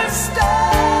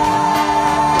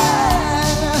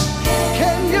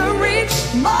 Can you reach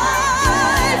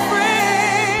my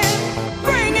friend?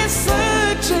 Bring his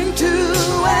searching to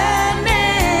an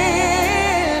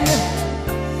end.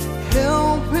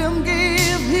 Help him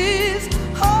give his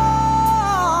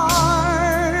heart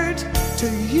to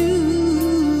you.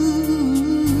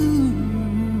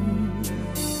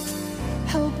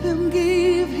 Help him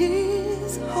give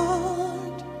his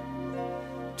heart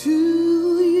to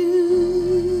you.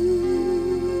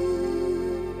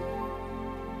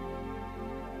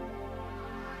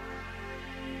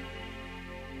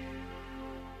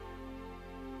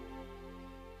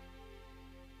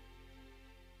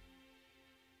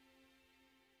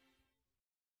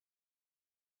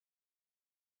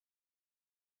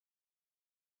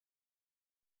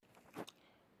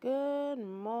 Good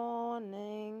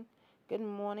morning. Good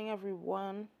morning,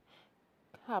 everyone.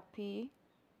 Happy,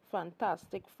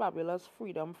 fantastic, fabulous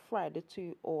Freedom Friday to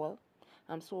you all.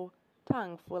 I'm so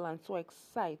thankful and so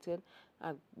excited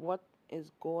at what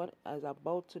is God is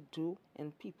about to do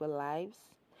in people's lives.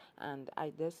 And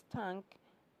I just thank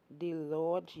the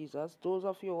Lord Jesus. Those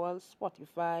of you all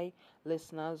Spotify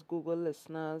listeners, Google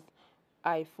listeners,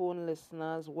 iPhone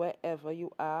listeners, wherever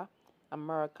you are,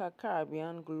 America,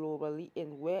 Caribbean, globally,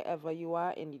 in wherever you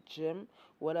are, in the gym,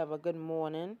 whatever. Good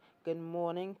morning. Good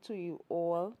morning to you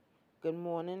all. Good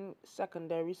morning,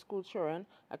 secondary school children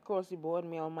across the board.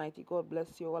 May Almighty God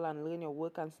bless you all and learn your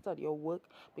work and study your work,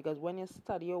 because when you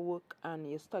study your work and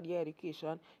you study your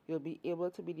education, you'll be able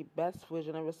to be the best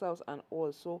version of yourselves and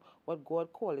also what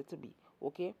God called it to be.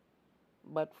 Okay?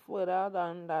 But further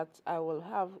than that, I will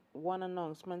have one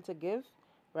announcement to give,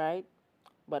 right?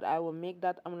 But I will make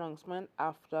that announcement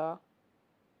after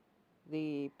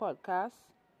the podcast.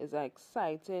 Is an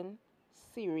exciting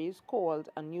series called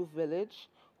A New Village,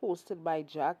 hosted by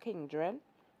Jack Kindred,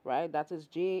 right? That is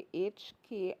JHKINDRED,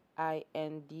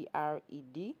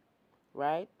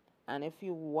 right? And if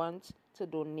you want to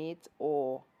donate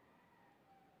or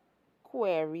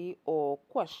query or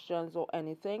questions or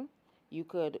anything, you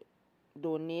could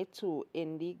donate to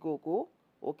Indiegogo.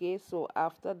 Okay, so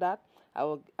after that, I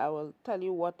will tell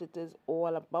you what it is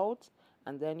all about,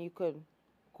 and then you could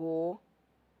go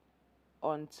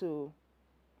on to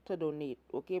to donate,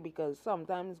 okay? Because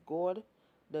sometimes God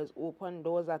does open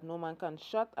doors that no man can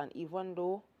shut, and even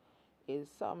though it's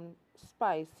some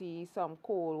spicy, some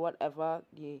cold, whatever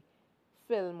the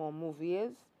film or movie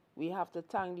is, we have to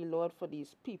thank the Lord for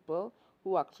these people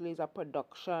who actually is a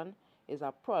production, is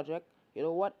a project. You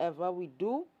know, whatever we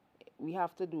do, we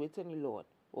have to do it in the Lord,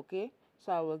 okay?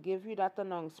 So I will give you that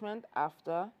announcement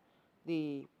after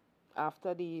the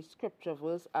scripture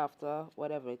verse, after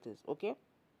whatever it is, okay?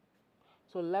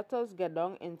 So let us get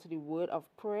down into the word of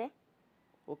prayer,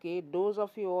 okay? Those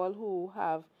of you all who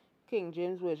have King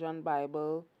James Version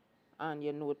Bible and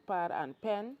your notepad and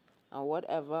pen and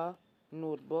whatever,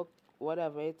 notebook,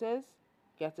 whatever it is,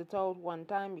 get it out one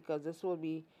time, because this will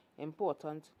be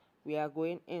important. We are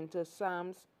going into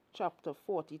Psalms chapter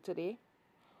 40 today,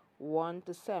 1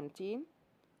 to 17,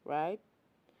 right?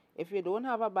 If you don't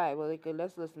have a Bible, you can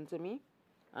just listen to me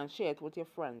and share it with your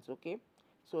friends, okay?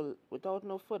 So without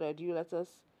no further ado, let us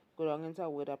go down into a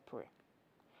word of prayer.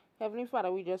 Heavenly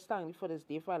Father, we just thank you for this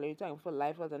day, Father. We thank you for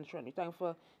life, health, and strength. We thank you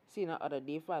for seeing our other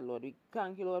day, Father, Lord. We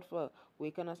thank you, Lord, for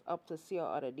waking us up to see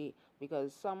our other day,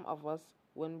 because some of us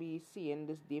won't be seeing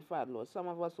this day, Father, Lord. Some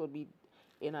of us will be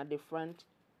in a different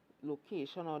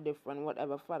location or different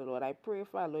whatever, Father Lord. I pray,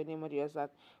 Father Lord, in the name of Jesus,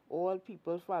 that all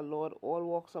people, Father Lord, all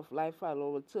walks of life, Father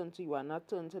Lord, will turn to you and not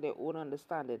turn to their own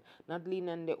understanding, not lean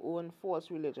on their own false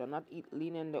religion, not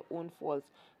lean on their own false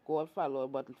God, Father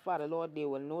Lord, but Father Lord, they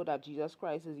will know that Jesus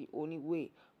Christ is the only way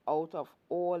out of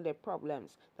all their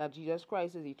problems, that Jesus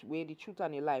Christ is the way, the truth,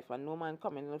 and the life, and no man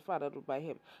coming to the Father but by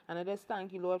him. And I just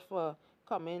thank you, Lord, for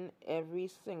coming every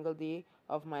single day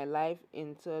of my life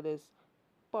into this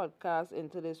podcast,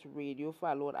 into this radio,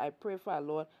 Father Lord. I pray, Father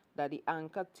Lord, that the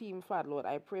anchor team, Father Lord,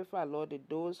 I pray, Father Lord, that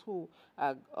those who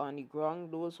are on the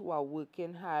ground, those who are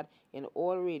working hard in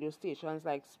all radio stations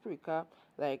like Spreaker,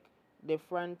 like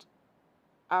different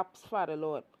apps, Father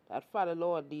Lord, that Father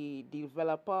Lord, the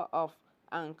developer of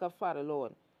Anchor, Father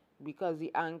Lord, because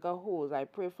the Anchor holds, I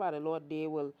pray, Father Lord, they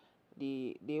will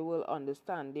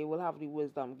understand, they will have the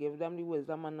wisdom, give them the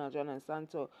wisdom and knowledge and understand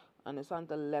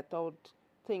to let out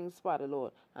things, Father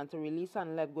Lord, and to release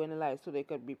and let go in their lives so they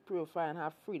could be purified and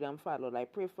have freedom, Father Lord. I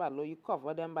pray, Father Lord, you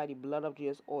cover them by the blood of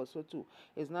Jesus also too.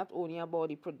 It's not only about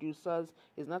the producers,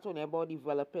 it's not only about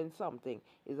developing something,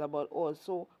 it's about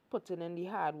also putting in the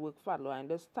hard work, Father Lord. And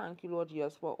just thank you, Lord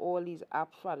Jesus, for all these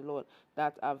apps, Father Lord,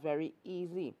 that are very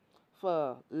easy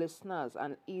for listeners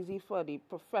and easy for the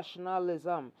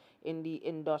professionalism in the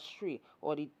industry,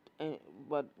 or the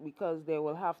but because they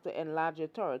will have to enlarge your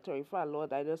territory, Father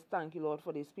Lord. I just thank you, Lord,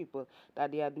 for these people,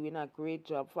 that they are doing a great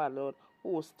job, Father Lord,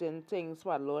 hosting things,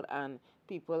 Father Lord, and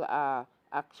people are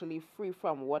actually free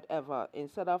from whatever.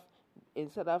 Instead of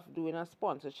doing a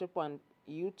sponsorship on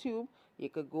YouTube, you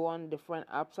could go on different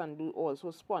apps and do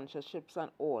also sponsorships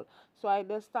and all. So I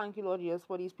just thank you, Lord, yes,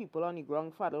 for these people on the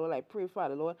ground, Father Lord. I pray,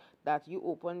 Father Lord, that you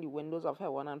open the windows of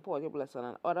heaven and pour your blessing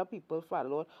on other people, Father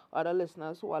Lord, other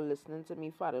listeners who are listening to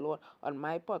me, Father Lord, on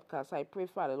my podcast. I pray,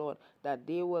 Father Lord, that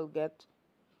they will get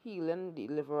healing,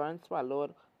 deliverance, Father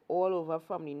Lord, all over,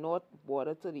 from the north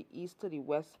border to the east, to the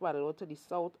west, Father Lord, to the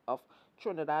south of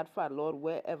Trinidad, Father Lord,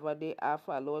 wherever they are,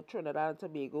 Father Lord, Trinidad and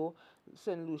Tobago,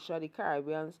 St. Lucia, the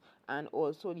Caribbeans, and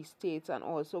also the States, and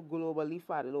also globally,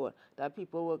 Father Lord, that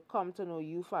people will come to know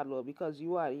you, Father Lord, because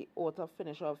you are the author,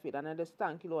 finisher of it. And I just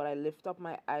thank you, Lord. I lift up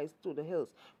my eyes to the hills,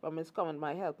 from whence cometh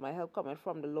my help. My help cometh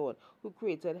from the Lord, who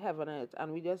created heaven and earth.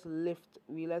 And we just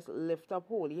lift up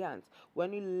holy hands.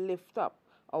 When we lift up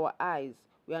our eyes,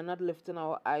 we are not lifting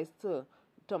our eyes to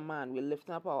man. We're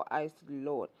lifting up our eyes to the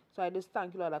Lord. So I just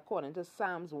thank you, Lord, according to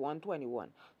Psalms 121.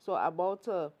 So about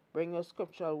to bring your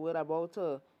scriptural word, about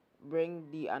to bring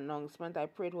the announcement, I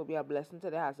pray it will be a blessing to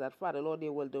the hearts, that Father Lord, they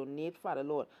will donate, Father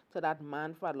Lord, to that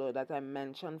man, Father Lord, that I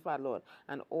mentioned, Father Lord.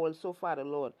 And also, Father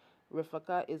Lord,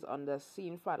 Rifaka is on the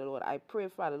scene, Father Lord. I pray,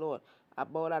 Father Lord,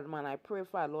 about that man. I pray,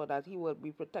 Father Lord, that he will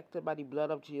be protected by the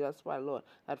blood of Jesus, Father Lord.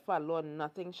 That, Father Lord,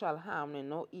 nothing shall harm him,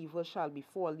 no evil shall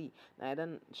befall thee,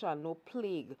 neither shall no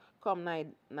plague come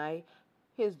nigh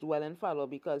his dwelling, Father Lord,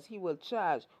 because he will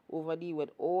charge over thee with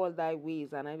all thy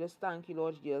ways. And I just thank you,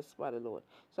 Lord Jesus, Father Lord.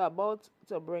 So about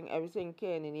to bring everything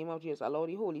here in the name of Jesus, allow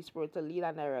the Holy Spirit to lead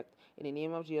and direct in the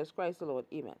name of Jesus Christ, the Lord.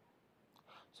 Amen.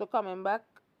 So coming back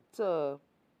to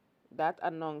that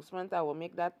announcement, I will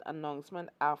make that announcement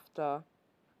after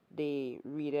the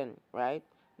reading, right?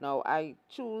 Now I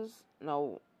choose,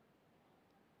 now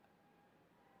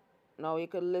you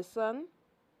can listen,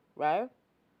 right,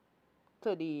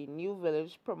 to the New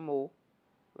Village promo,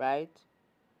 right?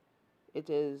 It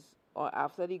is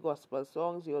after the gospel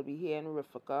songs. You'll be hearing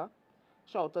Rifaka.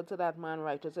 Shout out to that man,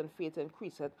 righteous and faith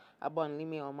increaseth abundantly.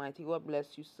 May Almighty God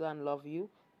bless you, sir, and love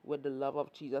you. with the love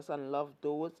of Jesus and love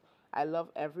those. I love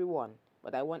everyone,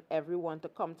 but I want everyone to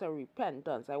come to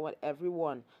repentance. I want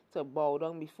everyone to bow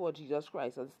down before Jesus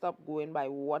Christ and stop going by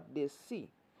what they see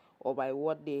or by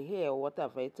what they hear or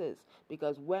whatever it is.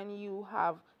 Because when you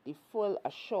have the full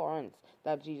assurance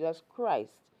that Jesus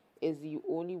Christ is the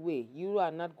only way, you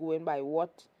are not going by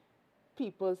what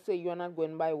people say, you are not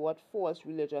going by what false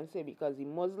religion say, because the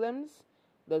Muslims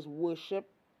does worship,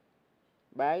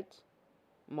 right,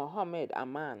 Muhammad, a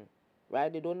man,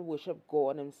 right? They don't worship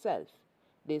God himself.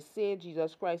 They say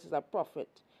Jesus Christ is a prophet.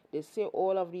 They say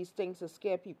all of these things to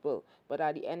scare people. But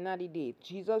at the end of the day,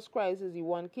 Jesus Christ is the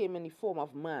one came in the form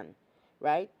of man,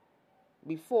 right?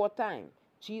 Before time.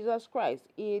 Jesus Christ,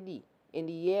 AD, in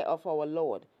the year of our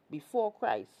Lord. Before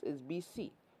Christ is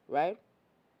BC, right?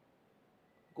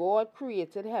 God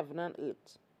created heaven and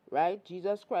earth, right?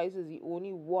 Jesus Christ is the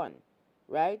only one,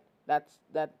 right? That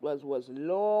was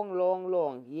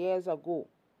long years ago,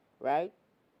 right?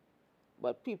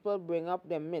 But people bring up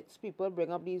the myths. People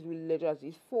bring up these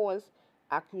these false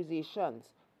accusations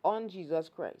on Jesus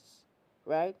Christ,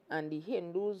 right? And the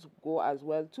Hindus go as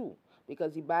well too.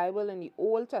 Because the Bible in the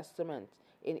Old Testament,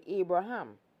 in Abraham,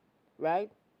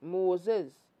 right?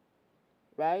 Moses,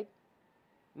 right?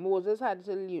 Moses had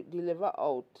to deliver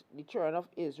out the children of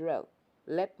Israel.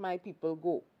 Let my people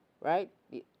go, right?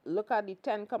 Look at the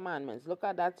 10 Commandments. Look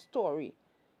at that story,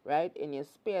 right? In your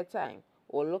spare time.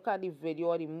 Or look at the video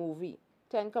or the movie.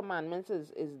 10 Commandments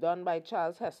is done by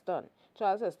Charles Heston.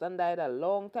 Charles Heston died a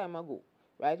long time ago,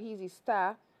 right? He's a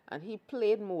star and he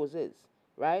played Moses,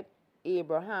 right?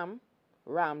 Abraham,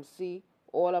 Ramsey,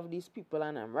 all of these people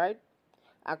and them, right?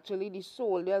 Actually, the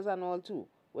soldiers and all too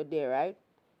were there, right?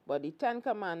 But the 10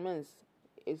 Commandments,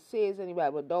 it says in the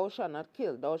Bible, thou shalt not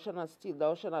kill, thou shalt not steal,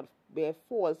 thou shalt not bear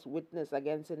false witness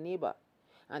against a neighbor.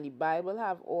 And the Bible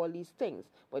have all these things,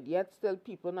 but yet still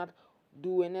people not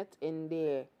doing it in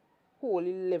their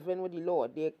holy living with the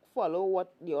Lord. They follow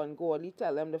what the ungodly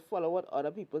tell them. They follow what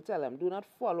other people tell them. Do not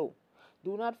follow.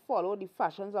 Do not follow the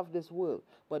fashions of this world,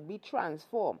 but be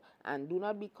transformed, and do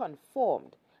not be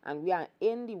conformed. And we are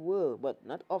in the world, but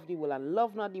not of the world, and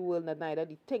love not the world, neither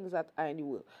the things that are in the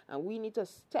world. And we need to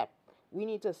step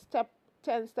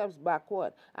 10 steps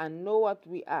backward and know what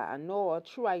we are and know our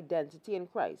true identity in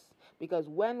Christ. Because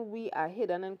when we are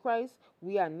hidden in Christ,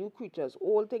 we are new creatures.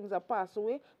 All things are passed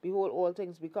away. Behold, all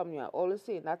things become new. I always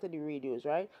say that in the radios,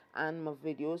 right? And my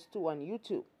videos too on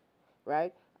YouTube,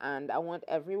 right? And I want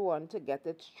everyone to get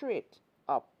it straight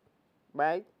up,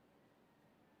 right?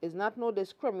 It's not no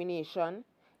discrimination.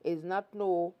 It's not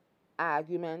no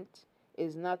argument.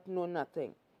 It's not no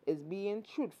nothing. It's being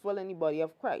truthful in the body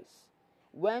of Christ.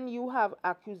 When you have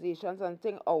accusations and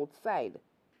things outside,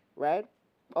 right,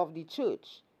 of the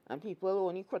church, and people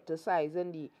only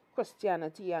criticizing the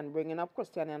Christianity and bringing up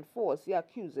Christianity and falsely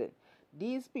accusing,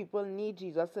 these people need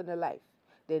Jesus in their life.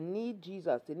 They need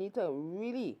Jesus. They need to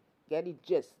really get the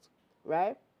gist,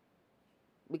 right?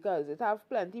 Because it have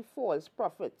plenty false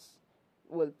prophets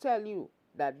will tell you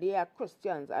that they are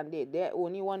Christians and they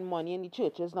only want money in the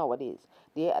churches nowadays.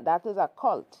 That is a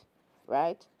cult,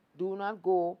 right? Do not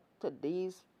go to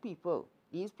these people.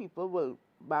 These people will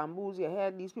bamboozle your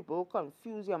head. These people will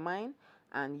confuse your mind,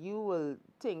 and you will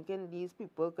thinking these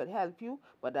people could help you,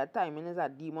 but that timing is a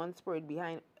demon spirit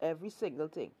behind every single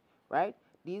thing, right?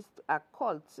 These are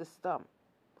cult system.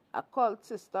 A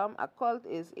cult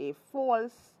is a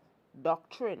false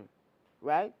doctrine,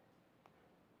 right?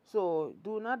 So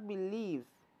do not believe,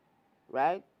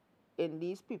 right, in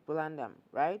these people and them,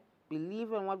 right?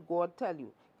 Believe in what God tell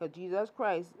you. Because Jesus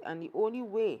Christ, and the only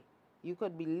way you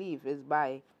could believe is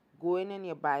by going in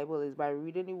your Bible, is by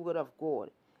reading the Word of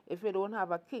God. If you don't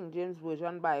have a King James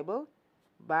Version Bible,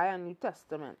 buy a New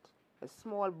Testament, a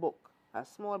small book, a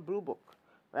small blue book,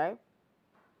 right?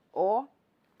 Or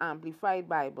Amplified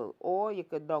Bible, or you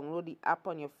could download the app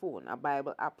on your phone, a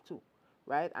Bible app too,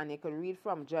 right? And you can read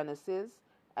from Genesis,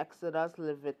 Exodus,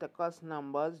 Leviticus,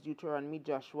 Numbers, Deuteronomy,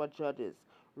 Joshua, Judges,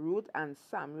 Ruth and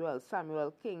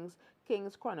Samuel, Kings,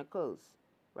 Chronicles,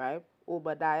 right?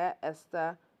 Obadiah,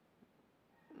 Esther,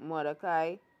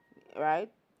 Mordecai, right?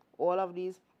 All of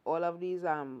these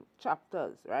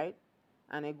chapters, right?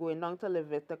 And they're going down to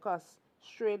Leviticus,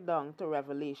 straight down to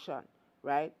Revelation,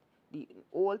 right? The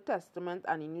Old Testament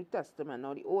and the New Testament.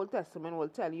 Now, the Old Testament will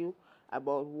tell you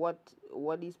about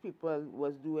what these people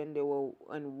was doing. They were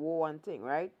in war and thing,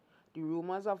 right? The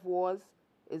rumors of wars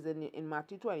is in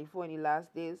Matthew 24 in the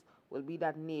last days will be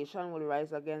that nation will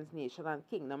rise against nation and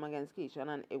kingdom against nation,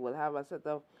 and it will have a set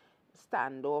of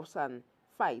standoffs and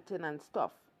fighting and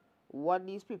stuff. What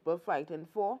these people fighting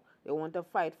for? They want to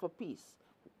fight for peace.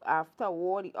 After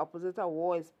war, the opposite of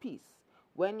war is peace.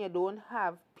 When you don't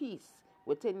have peace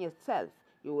within yourself,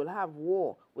 you will have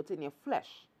war within your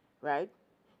flesh, right?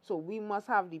 So we must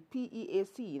have the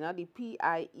PEAC, not the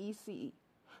PIECE.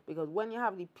 Because when you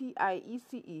have the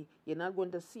PIECE, you're not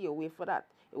going to see a way for that.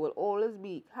 It will always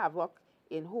be havoc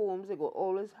in homes. It will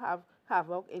always have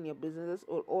havoc in your businesses. It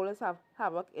will always have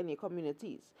havoc in your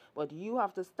communities. But you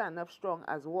have to stand up strong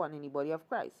as one in the body of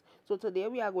Christ. So today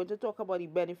we are going to talk about the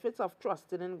benefits of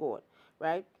trusting in God,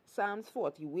 right? Psalms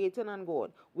 40, waiting on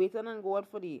God. Waiting on God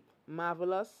for the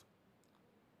marvelous,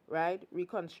 right,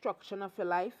 reconstruction of your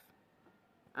life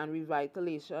and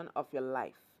revitalization of your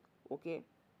life. Okay?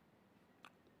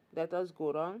 Let us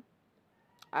go down.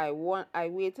 I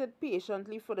waited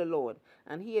patiently for the Lord,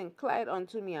 and he inclined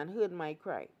unto me and heard my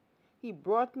cry. He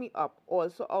brought me up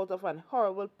also out of an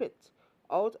horrible pit,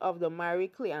 out of the miry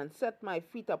clay, and set my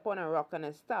feet upon a rock, and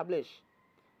established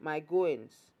my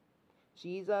goings.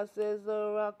 Jesus is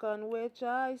the rock on which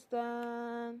I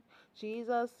stand.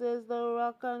 Jesus is the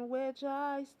rock on which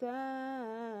I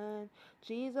stand.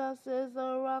 Jesus is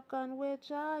the rock on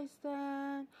which I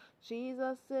stand.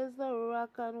 Jesus is the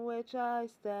rock on which I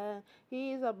stand.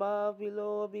 He's above,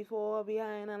 below, before,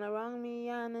 behind, and around me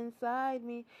and inside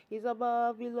me. He's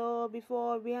above, below,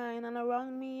 before, behind, and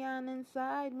around me and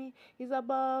inside me. He's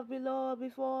above, below,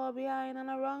 before, behind, and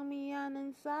around me and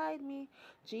inside me.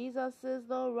 Jesus is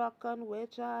the rock on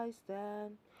which I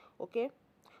stand. Okay?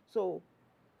 So,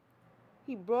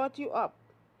 he brought you up.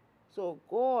 So,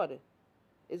 God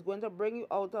is going to bring you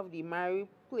out of the miry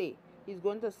clay. He's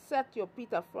going to set your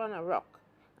feet upon a rock.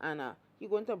 And he's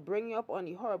going to bring you up on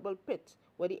the horrible pit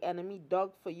where the enemy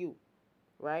dug for you.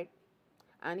 Right?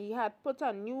 And he had put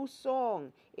a new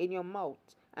song in your mouth,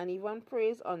 and even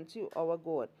praise unto our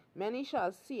God. Many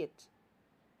shall see it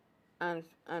and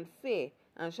fear,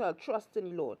 and shall trust in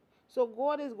the Lord. So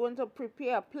God is going to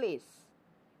prepare a place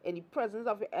in the presence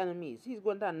of your enemies. He's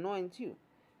going to anoint you.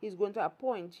 He's going to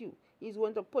appoint you. He's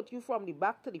going to put you from the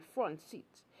back to the front seat.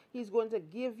 He's going to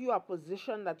give you a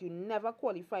position that you never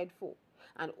qualified for.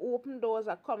 And open doors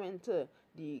are coming to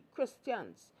the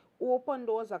Christians. Open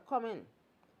doors are coming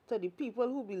to the people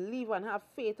who believe and have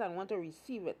faith and want to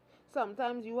receive it.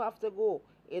 Sometimes you have to go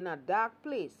in a dark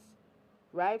place,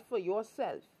 right, for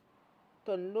yourself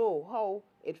to know how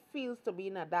it feels to be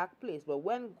in a dark place. But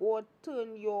when God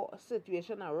turns your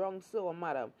situation around, sir or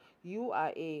madam, you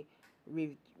are a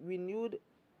renewed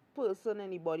person in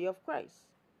the body of Christ.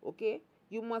 Okay?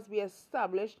 You must be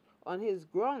established on his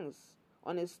grounds,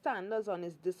 on his standards, on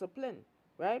his discipline.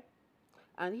 Right?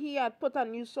 And he had put a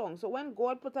new song. So when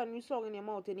God put a new song in your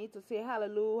mouth, you need to say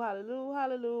hallelujah, hallelujah,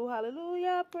 hallelujah,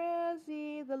 hallelujah, praise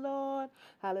ye the Lord.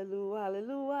 Hallelujah,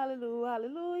 hallelujah, hallelujah,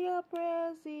 hallelujah,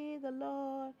 praise ye the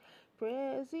Lord.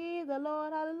 Praise ye the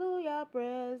Lord, hallelujah,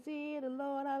 praise ye the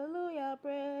Lord, hallelujah,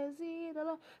 praise ye the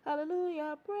Lord,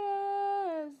 hallelujah,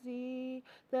 praise ye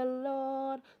the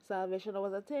Lord. Salvation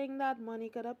was a thing that money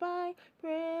could buy.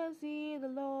 Praise ye the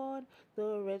Lord.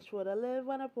 The rich would live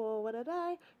and the poor would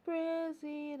die. Praise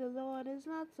ye the Lord. It's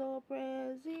not so,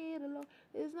 praise ye the Lord.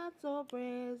 It's not so,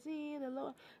 praise ye the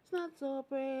Lord. It's not so,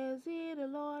 praise ye the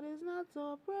Lord. It's not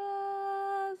so,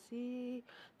 praise ye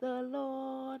the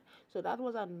Lord. So that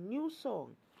was a new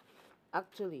song,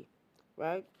 actually,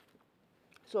 right?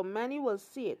 So many will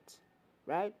see it,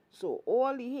 right? So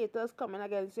all the haters coming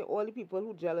against you, all the people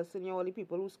who jealous in you, all the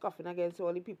people who scoffing against you,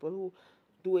 all the people who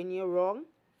doing you wrong,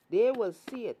 they will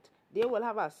see it. They will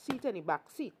have a seat in the back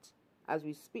seat as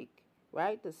we speak,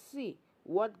 right? To see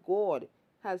what God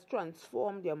has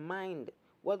transformed your mind,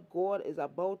 what God is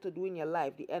about to do in your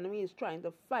life. The enemy is trying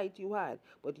to fight you hard,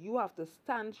 but you have to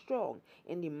stand strong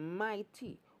in the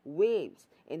mighty waves,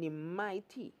 in the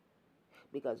mighty,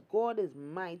 because God is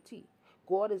mighty.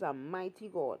 God is a mighty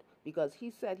God, because he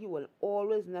said he will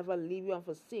always never leave you and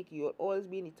forsake you. You'll always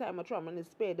be in the time of trouble and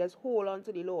despair. Just hold on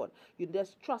to the Lord. You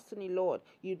just trust in the Lord.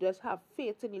 You just have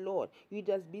faith in the Lord. You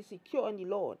just be secure in the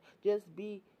Lord. Just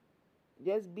be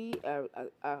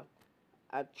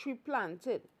a tree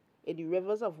planted in the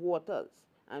rivers of waters.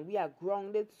 And we are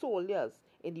grounded soldiers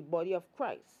in the body of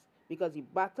Christ, because the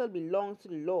battle belongs to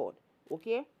the Lord.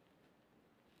 Okay?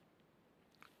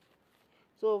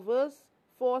 So verse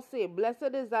 4 say,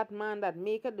 blessed is that man that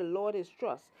maketh the Lord his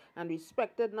trust, and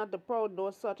respected not the proud,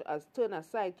 nor such as turn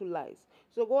aside to lies.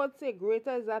 So God say,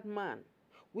 greater is that man.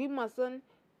 We must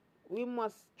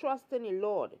trust in the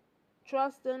Lord.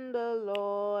 Trust in the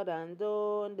Lord and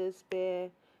don't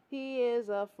despair. He is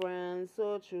a friend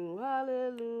so true.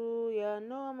 Hallelujah.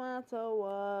 No matter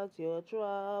what your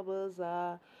troubles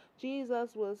are,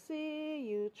 Jesus will see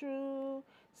you through.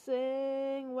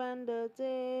 Sing when the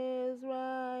day is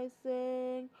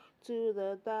rising. to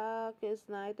the darkest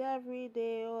night every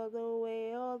day, all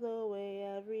the way,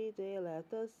 every day.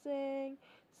 Let us sing,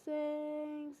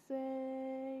 sing,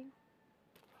 sing.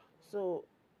 So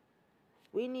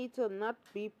we need to not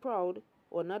be proud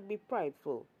or not be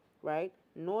prideful, right?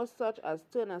 No such as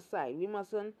turn aside. We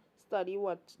mustn't study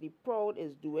what the proud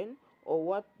is doing or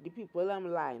what the people are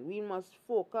lying. We must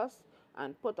focus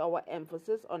and put our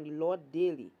emphasis on the Lord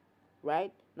daily,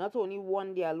 right? Not only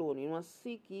one day alone. We must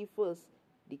seek ye first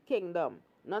the kingdom,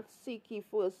 not seek ye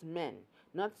first men,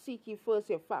 not seek ye first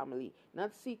your family,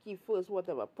 not seek ye first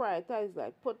whatever. Prioritize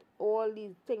that. Put all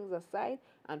these things aside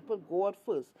and put God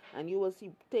first, and you will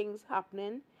see things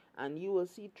happening and you will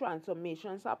see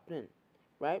transformations happening,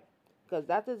 right? Because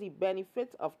that is the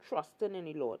benefit of trusting in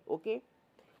the Lord, okay?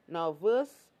 Now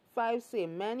verse 5 say,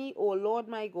 Many, O Lord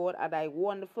my God, are thy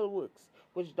wonderful works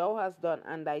which thou hast done,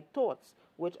 and thy thoughts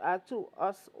which are to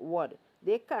us word.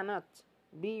 They cannot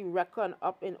be reckoned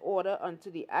up in order unto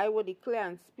thee. I will declare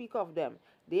and speak of them.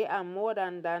 They are more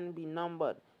than be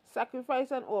numbered.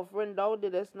 Sacrifice and offering thou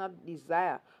didst not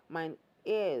desire. Mine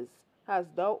ears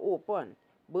hast thou opened.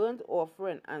 Burnt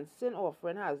offering and sin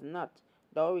offering has not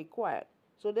thou required.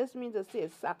 So this means to say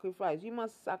sacrifice. We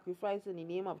must sacrifice in the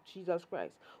name of Jesus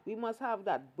Christ. We must have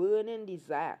that burning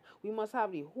desire. We must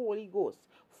have the Holy Ghost.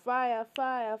 Fire,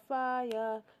 fire,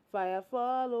 fire, fire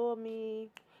follow me.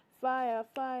 Fire,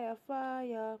 fire,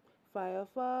 fire, fire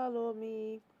follow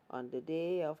me. On the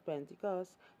day of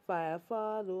Pentecost, fire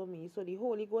follow me. So the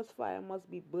Holy Ghost fire must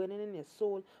be burning in your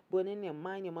soul, burning in your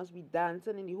mind. You must be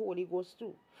dancing in the Holy Ghost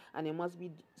too. And you must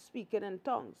be speaking in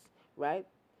tongues, right?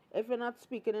 If you're not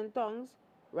speaking in tongues,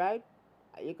 right,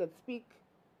 you could speak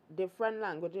different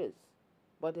languages.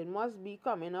 But it must be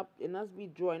coming up, it must be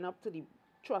drawing up to the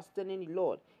trusting in the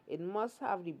Lord. It must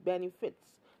have the benefits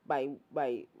by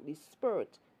the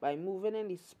Spirit, by moving in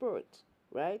the Spirit,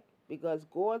 right? Because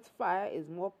God's fire is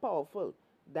more powerful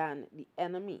than the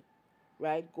enemy,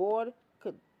 right? God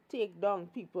could take down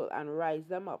people and rise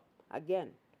them up again,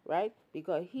 right?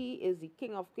 Because he is the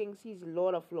King of Kings, he's the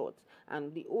Lord of Lords.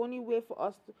 And the only way for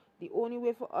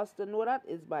us to know that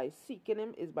is by seeking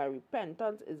him, is by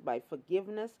repentance, is by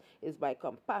forgiveness, is by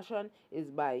compassion, is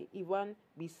by even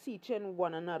beseeching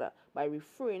one another, by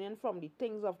refraining from the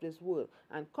things of this world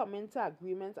and coming to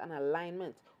agreement and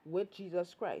alignment with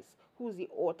Jesus Christ, who is the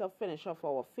author finisher of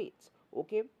our faith.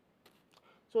 Okay?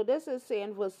 So this is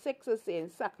saying, verse 6 is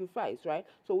saying sacrifice, right?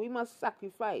 So we must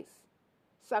sacrifice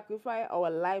our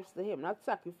lives to him, not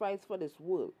sacrifice for this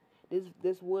world,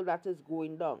 this world that is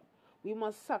going down. We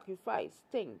must sacrifice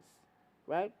things,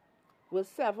 right? Verse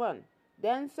 7,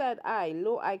 Then said I,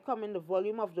 Lo, I come in the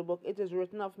volume of the book, it is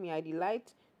written of me, I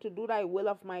delight to do thy will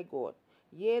of my God.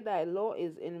 Yea, thy law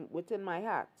is within my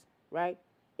heart, right?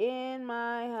 In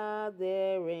my heart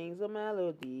there rings a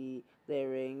melody,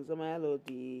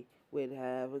 with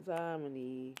heaven's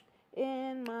harmony.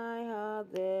 In my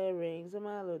heart there rings a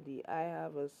melody, I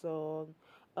have a song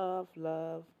of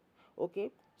love.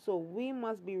 Okay, so we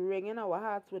must be ringing our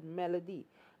hearts with melody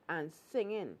and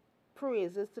singing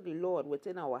praises to the Lord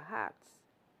within our hearts,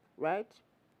 right?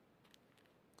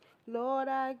 Lord,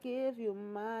 I give you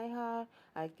my heart,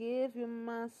 I give you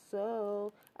my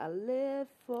soul, I live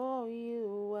for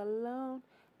you alone.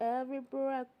 Every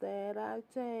breath that I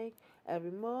take,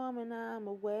 every moment I'm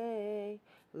away,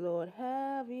 Lord,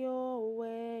 have your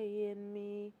way in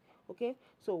me. Okay,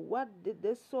 so what did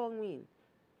this song mean?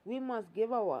 We must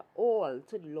give our all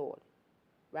to the Lord,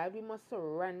 right? We must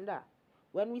surrender.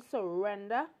 When we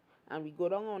surrender and we go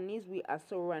down on knees, we are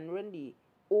surrendering the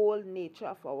old nature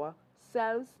of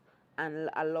ourselves and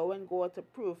allowing God to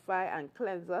purify and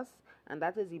cleanse us. And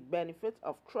that is the benefit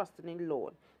of trusting in the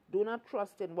Lord. Do not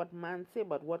trust in what man say,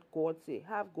 but what God say.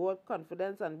 Have God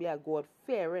confidence and be a God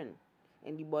fearing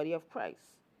in the body of Christ,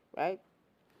 right?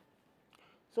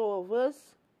 So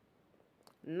verse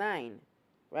 9,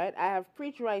 right? I have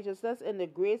preached righteousness in the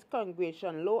great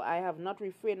congregation. Lo, I have not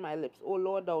refrained my lips. O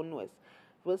Lord, thou knowest.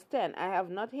 Verse 10, I have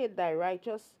not hid thy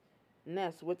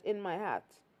righteousness within my heart.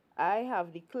 I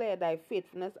have declared thy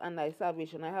faithfulness and thy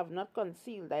salvation. I have not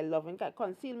concealed thy loving kindness.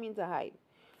 Conceal means to hide.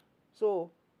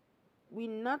 So we're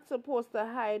not supposed to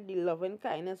hide the loving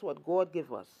kindness what God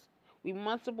gives us.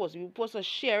 We're supposed to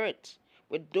share it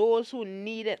with those who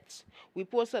need it. We're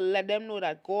supposed to let them know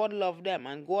that God loves them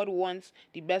and God wants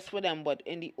the best for them. But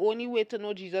the only way to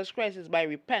know Jesus Christ is by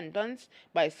repentance,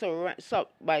 by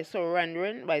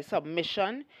surrendering, by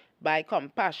submission, by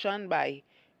compassion, by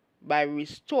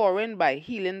restoring, by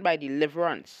healing, by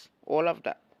deliverance. All of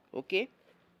that. Okay?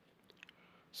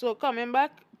 So coming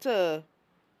back to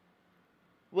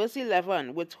verse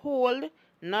 11, withhold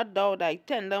not thou thy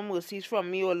tender mercies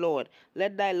from me, O Lord.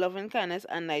 Let thy loving kindness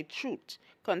and thy truth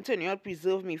continually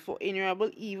preserve me, for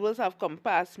innumerable evils have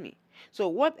compassed me. So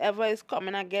whatever is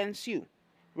coming against you,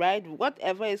 right?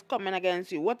 Whatever is coming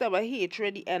against you, whatever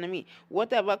hatred the enemy,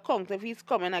 whatever counterfeit is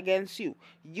coming against you,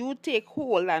 you take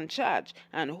hold and charge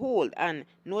and hold and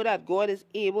know that God is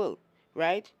able,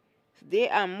 right? They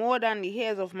are more than the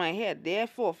hairs of my head.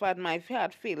 Therefore, had my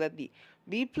heart failed thee.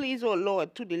 Be pleased, O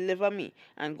Lord, to deliver me.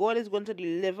 And God is going to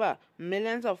deliver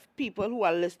millions of people who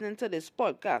are listening to this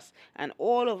podcast and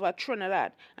all over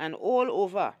Trinidad and all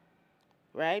over,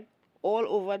 right? All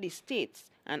over the states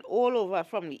and all over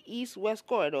from the east-west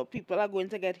corridor. People are going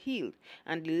to get healed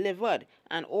and delivered,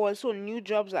 and also new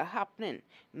jobs are happening,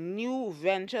 new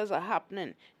ventures are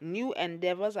happening, new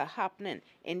endeavors are happening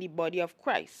in the body of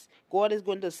Christ. God is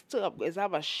going to stir up, is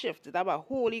have a shift, is have a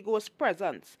Holy Ghost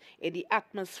presence in the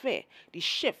atmosphere, the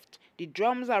shift, the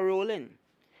drums are rolling,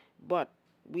 but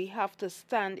we have to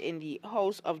stand in the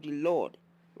house of the Lord,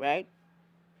 right?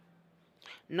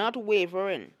 Not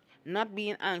wavering, not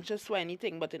being anxious for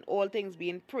anything, but in all things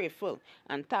being prayerful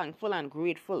and thankful and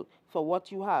grateful for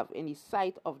what you have in the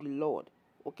sight of the Lord.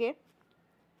 Okay?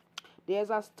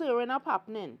 There's a stirring up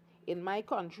happening in my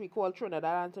country called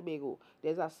Trinidad and Tobago.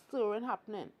 There's a stirring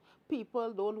happening.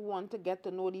 People don't want to get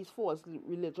to know these false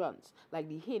religions, like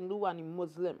the Hindu and the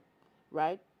Muslim,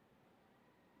 right?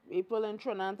 People in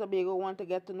Trinidad and Tobago want to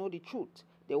get to know the truth.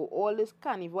 There were all this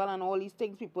carnival and all these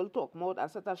things people talk about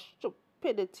as such a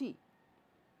stupidity.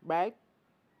 Right?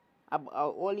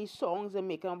 All these songs they're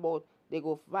making about they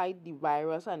go fight the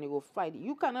virus and they go fight.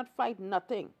 You cannot fight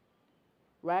nothing.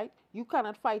 Right? You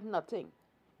cannot fight nothing.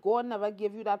 God never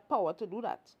gave you that power to do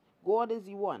that. God is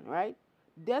the one, right?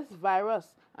 This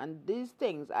virus and these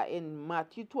things are in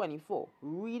Matthew 24.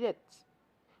 Read it.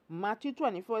 Matthew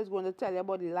 24 is going to tell you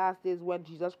about the last days when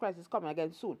Jesus Christ is coming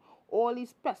again soon. All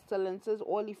these pestilences,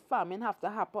 all the famine have to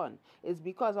happen. It's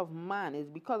because of man. It's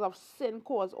because of sin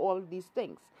caused all these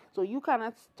things. So you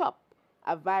cannot stop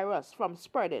a virus from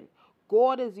spreading.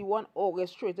 God is the one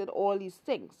orchestrated all these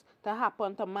things to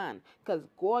happen to man. Because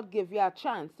God gave you a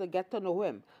chance to get to know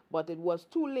him. But it was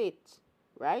too late.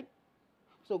 Right?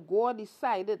 So God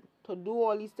decided to do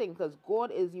all these things. Because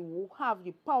God is who have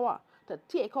the power to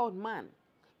take out man.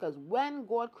 Because when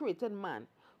God created man,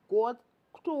 God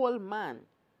told man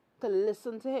to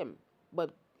listen to him,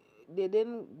 but they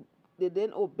didn't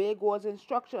obey God's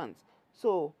instructions.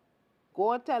 So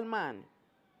God tell man,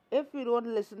 if you don't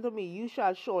listen to me, you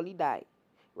shall surely die.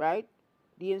 Right?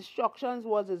 The instructions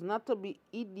is not to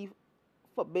eat the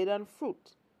forbidden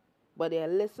fruit, but they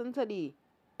listened to the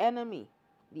enemy.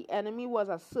 The enemy was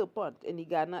a serpent in the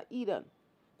Garden of Eden.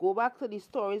 Go back to the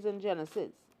stories in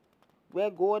Genesis, where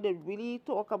God did really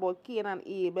talk about Cain and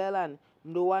Abel and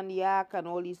Noah and the ark and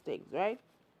all these things, right?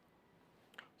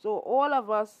 So all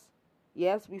of us,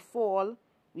 yes, we fall,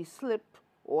 we slip,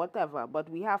 or whatever, but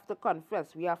we have to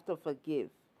confess, we have to forgive.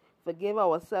 Forgive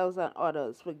ourselves and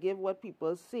others. Forgive what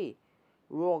people say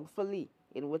wrongfully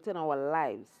within our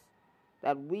lives,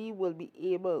 that we will be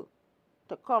able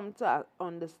to come to an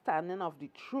understanding of the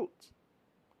truth,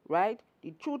 right?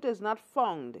 The truth is not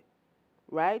found,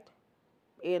 right,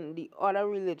 in the other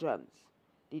religions.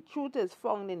 The truth is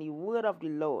found in the word of the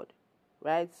Lord,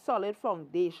 right? Solid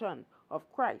foundation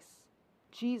of Christ,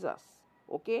 Jesus,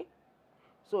 okay?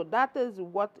 So that is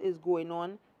what is going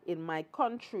on in my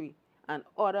country and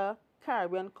other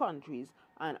Caribbean countries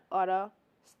and other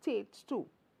states too.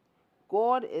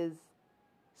 God is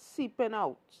seeping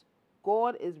out.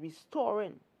 God is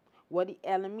restoring what the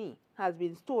enemy has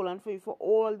been stolen for you for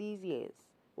all these years,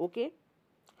 okay?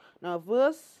 Now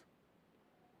verse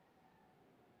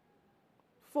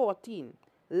 14,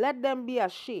 let them be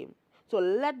ashamed. So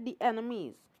let the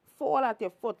enemies fall at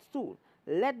your footstool.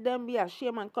 Let them be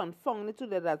ashamed and confounded to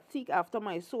them that seek after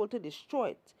my soul to destroy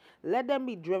it. Let them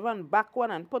be driven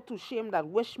backward and put to shame that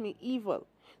wish me evil.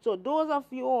 So those of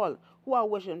you all who are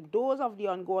wishing, those of the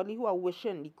ungodly who are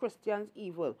wishing the Christians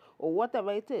evil or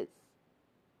whatever it is,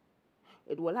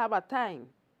 it will have a time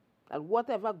that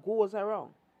whatever goes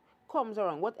around, comes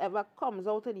around, whatever comes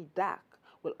out in the dark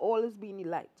will always be in the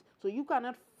light. So you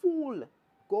cannot fool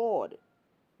God.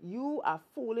 You are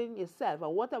fooling yourself.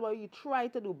 And whatever you try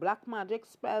to do, black magic,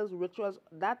 spells, rituals,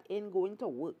 that ain't going to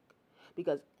work.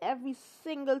 Because every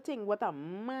single thing what a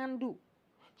man do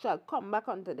shall come back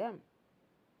unto them.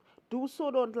 Do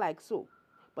so, don't like so.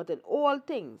 But in all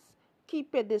things,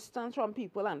 keep a distance from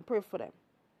people and pray for them.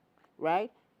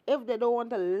 Right? If they don't want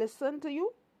to listen to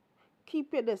you,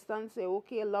 keep your distance. Say,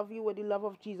 okay, I love you with the love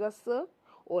of Jesus, sir.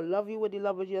 Or love you with the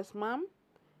love of Jesus, ma'am.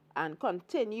 And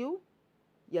continue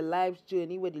your life's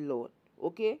journey with the Lord.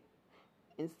 Okay?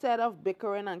 instead of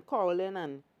bickering and quarreling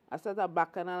and a set of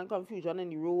bacchanal and confusion in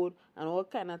the road and all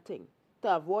kind of thing.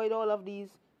 To avoid all of these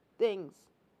things,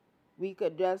 we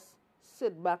could just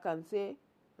sit back and say,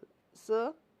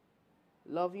 sir,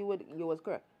 love you with, you was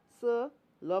correct. Sir,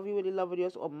 love you with the love of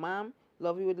Jesus, or ma'am,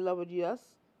 love you with the love of Jesus.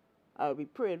 I'll be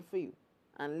praying for you.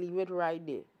 And leave it right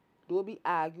there. Don't be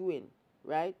arguing,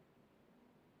 right?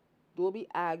 Don't be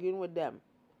arguing with them.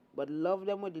 But love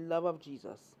them with the love of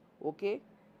Jesus. Okay?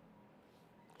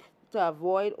 To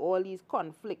avoid all these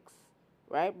conflicts,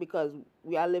 right? Because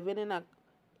we are living in a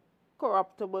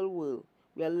corruptible world.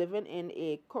 We are living in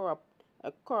a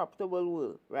corruptible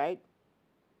world, right?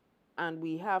 And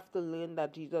we have to learn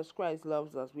that Jesus Christ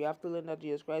loves us. We have to learn that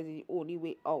Jesus Christ is the only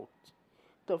way out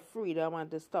to freedom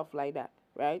and to stuff like that,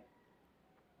 right?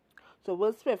 So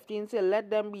verse 15 says, let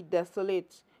them be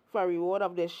desolate for reward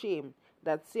of their shame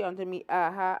that say unto me,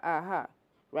 aha, aha,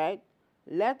 right?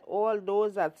 Let all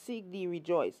those that seek thee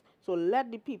rejoice. So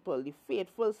let the people, the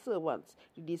faithful servants,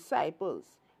 the disciples,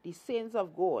 the saints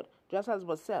of God, just as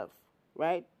myself,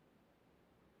 right?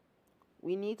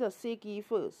 We need to seek ye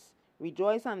first.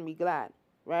 Rejoice and be glad,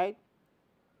 right?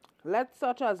 Let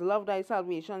such as love thy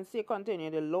salvation say continue,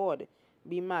 the Lord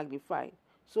be magnified.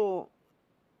 So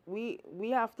we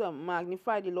have to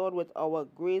magnify the Lord with our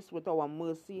grace, with our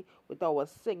mercy, with our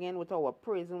singing, with our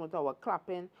praising, with our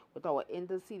clapping, with our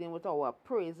interceding, with our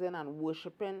praising and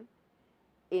worshiping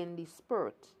in the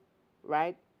spirit,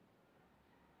 right?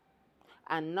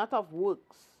 And not of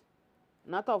works,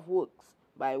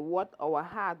 by what our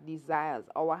heart desires.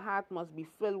 Our heart must be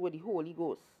filled with the Holy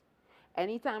Ghost.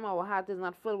 Anytime our heart is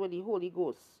not filled with the Holy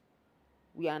Ghost,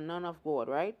 we are none of God,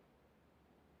 right?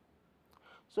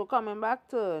 So coming back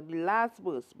to the last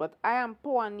verse, but I am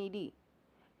poor and needy,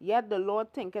 yet the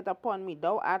Lord thinketh upon me.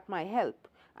 Thou art my help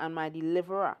and my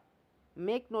deliverer.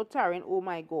 Make no tarrying, O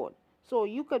my God. So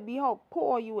you could be how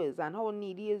poor you is and how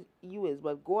needy you is,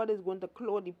 but God is going to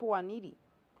clothe the poor and needy.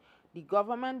 The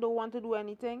government don't want to do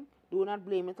anything. Do not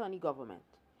blame it on the government.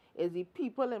 It's the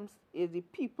people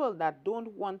that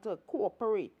don't want to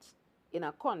cooperate in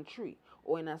a country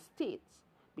or in a state.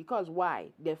 Because why?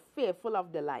 They're fearful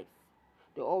of their life.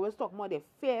 They always talk about they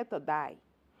fear to die.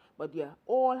 But we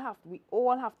all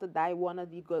have to die one of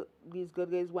these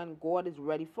good days when God is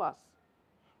ready for us.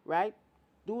 Right?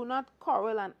 Do not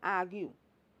quarrel and argue.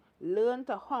 Learn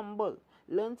to humble.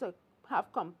 Learn to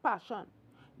have compassion.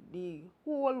 The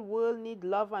whole world needs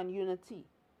love and unity.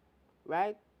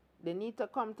 Right? They need to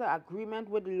come to agreement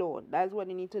with the Lord. That's what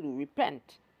they need to do.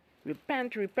 Repent.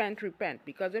 Repent, repent, repent.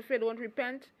 Because if you don't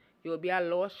repent, you'll be a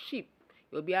lost sheep.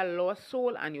 You'll be a lost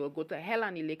soul and you'll go to hell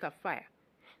and the lake of fire.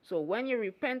 So when you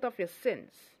repent of your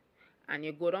sins and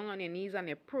you go down on your knees and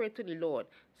you pray to the Lord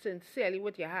sincerely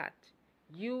with your heart,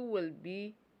 you will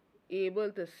be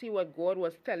able to see what God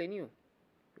was telling you.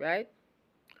 Right?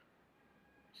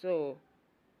 So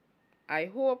I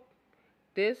hope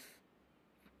this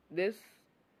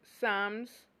Psalms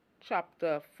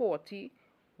chapter 40,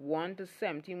 1 to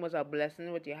 17 was a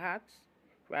blessing with your hearts,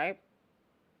 right?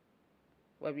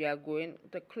 But we are going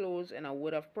to close in a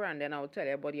word of prayer and then I'll tell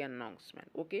you about the announcement,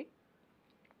 okay?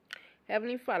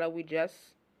 Heavenly Father, we just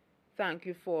thank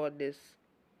you for this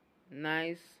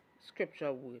nice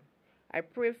scripture word. I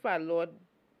pray, Father Lord,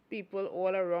 people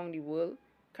all around the world,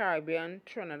 Caribbean,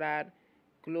 Trinidad,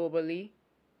 globally,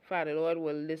 Father Lord,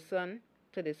 will listen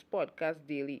to this podcast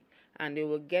daily and they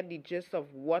will get the gist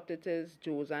of what it is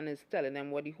Josan is telling them,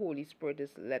 what the Holy Spirit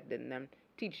is letting them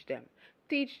teach them.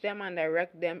 Teach them and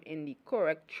direct them in the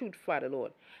correct truth, Father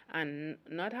Lord, and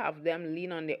not have them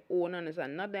lean on their own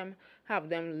understanding, not have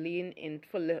them lean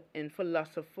in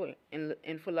philosophy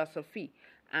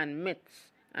and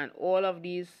myths and all of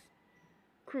these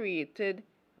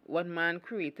what man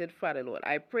created, Father Lord.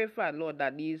 I pray, Father Lord,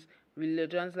 that these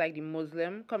religions like the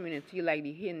Muslim community, like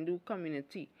the Hindu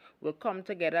community, will come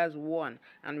together as one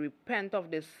and repent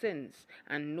of their sins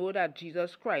and know that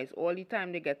Jesus Christ, all the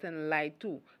time they're getting lied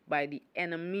to by the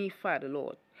enemy, Father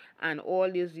Lord, and all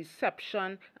this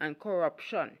deception and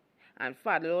corruption. And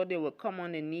Father Lord, they will come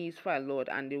on their knees, Father Lord,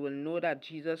 and they will know that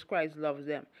Jesus Christ loves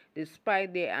them,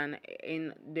 despite they are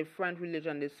in different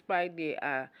religion, despite they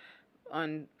are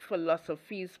on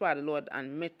philosophies, Father Lord,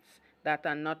 and myths that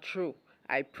are not true.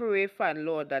 I pray, Father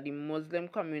Lord, that the Muslim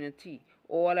community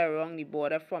all around the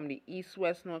border from the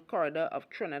east-west-north corridor of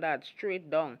Trinidad straight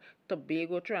down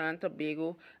Tobago, Trinidad and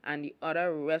Tobago, and the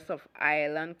other rest of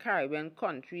island, Caribbean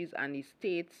countries and the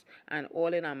states and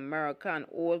all in America and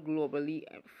all globally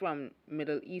from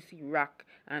Middle East, Iraq,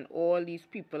 and all these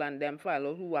people and them, Father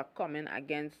Lord, who are coming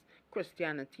against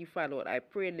Christianity, Father Lord. I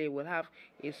pray they will have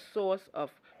a source of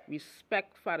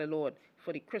respect, Father Lord,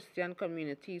 for the Christian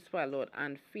communities, Father Lord,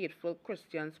 and faithful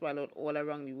Christians, Father Lord, all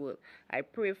around the world. I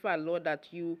pray, Father Lord, that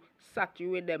you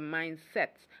saturate their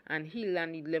mindsets and heal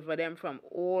and deliver them from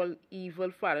all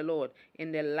evil, Father Lord,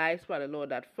 in their lives, Father Lord,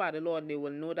 that, Father Lord, they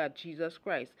will know that Jesus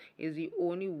Christ is the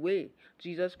only way.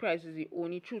 Jesus Christ is the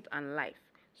only truth and life.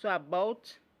 So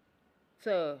about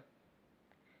to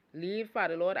leave,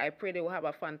 Father Lord, I pray they will have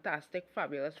a fantastic,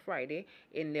 fabulous Friday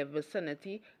in their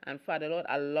vicinity. And Father Lord,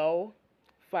 allow,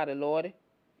 Father Lord,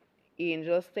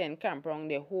 angels to encamp around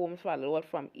their homes, Father Lord,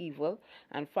 from evil.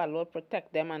 And Father Lord,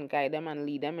 protect them and guide them and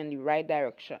lead them in the right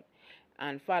direction.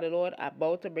 And Father Lord,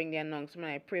 about to bring the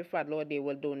announcement, I pray, Father Lord, they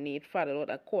will donate, Father Lord,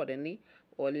 accordingly.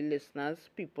 All the listeners,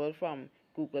 people from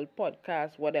Google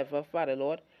Podcasts, whatever, Father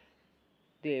Lord,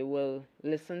 they will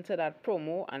listen to that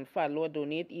promo and, Father Lord,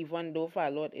 donate, even though,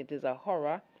 Father Lord, it is a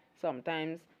horror.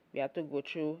 Sometimes we have to go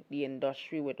through the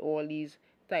industry with all these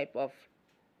type of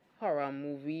horror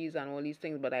movies and all these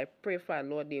things. But I pray, Father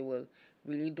Lord, they will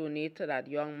really donate to that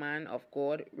young man of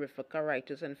God, Rifka,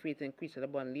 righteous and faith increased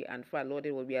abundantly. And, Father Lord,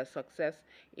 it will be a success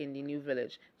in the new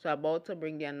village. So about to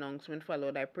bring the announcement, Father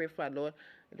Lord, I pray, Father Lord,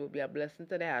 it will be a blessing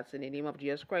to their hearts in the name of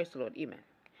Jesus Christ, Lord. Amen.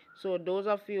 So those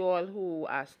of you all who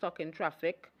are stuck in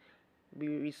traffic, be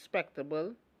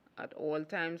respectable at all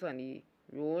times on the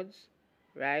roads,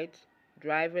 right?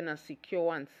 Drive in a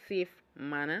secure and safe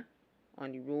manner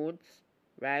on the roads,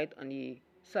 right? On the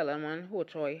Solomon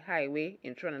Hochoy Highway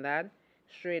in Trinidad,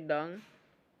 straight down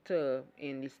to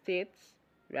in the States,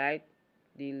 right?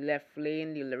 The left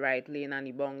lane, the right lane, and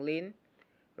the bong lane,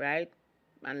 right?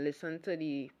 And listen to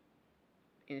the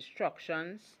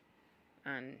instructions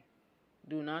and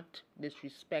do not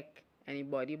disrespect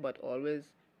anybody, but always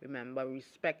remember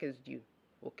respect is due.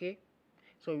 Okay?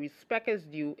 So respect is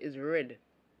due is RID.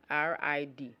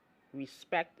 R-I-D.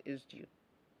 Respect is due.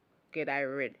 Okay, I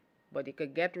read. But you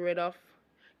could get rid of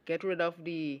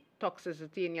the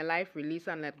toxicity in your life, release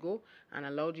and let go, and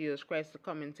allow Jesus Christ to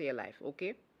come into your life.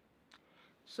 Okay?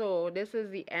 So this is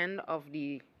the end of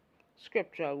the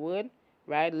scriptural word,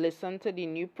 right? Listen to the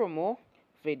new promo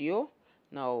video.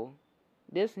 Now,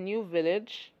 this new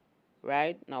village,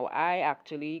 right? Now, I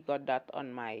actually got that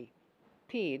on my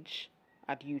page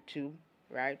at YouTube,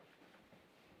 right?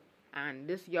 And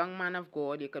this young man of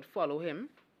God, you could follow him.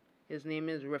 His name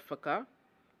is Rifka,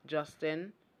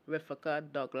 Justin Rifka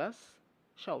Douglas.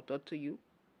 Shout out to you.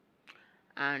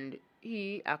 And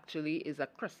he actually is a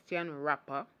Christian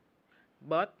rapper,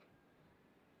 but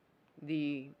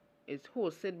it's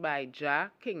hosted by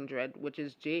Jah Kindred, which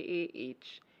is Jahkindred,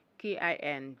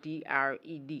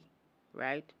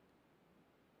 right?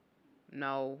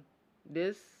 Now,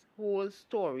 this whole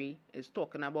story is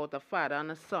talking about a father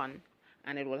and a son,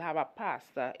 and it will have a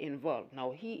pastor involved.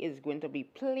 Now, he is going to be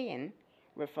playing,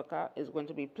 Rifka is going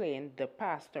to be playing the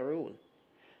pastor role.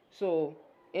 So,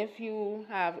 if you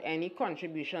have any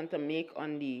contribution to make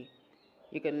on you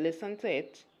can listen to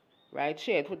it, right?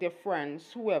 Share it with your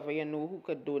friends, whoever you know who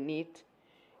could donate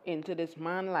into this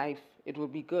man life. It will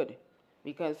be good.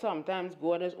 Because sometimes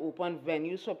God has opened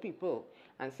venues for people.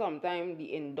 And sometimes the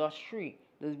industry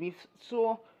does be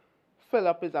so filled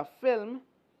up as a film,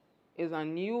 is a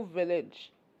new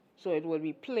village. So it will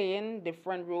be playing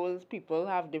different roles. People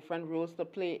have different roles to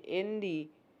play in the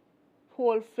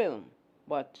whole film.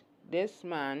 But this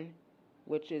man,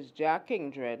 which is Jah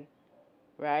Kindred,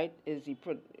 right,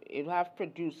 it have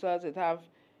producers, it have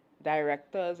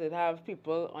directors, it have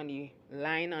people on the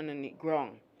line and on the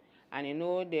ground. And you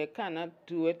know, they cannot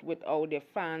do it without their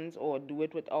fans or do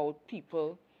it without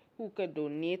people who could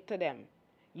donate to them.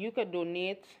 You could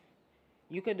donate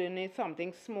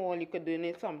something small, you could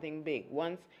donate something big.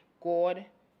 Once God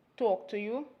talk to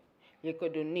you, you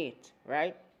could donate,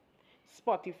 right?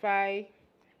 Spotify,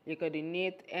 you could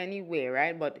donate anywhere,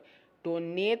 right? But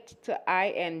donate to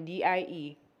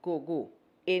INDIE GoGo.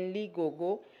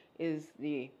 IndieGoGo is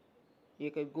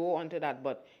you could go onto that,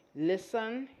 but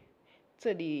listen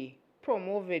to the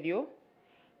promo video,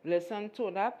 listen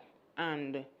to that,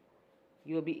 and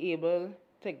you'll be able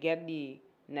to get the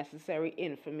necessary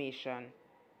information,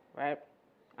 right?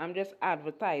 I'm just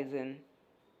advertising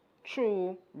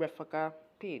through Rifka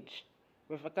page,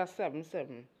 Rifka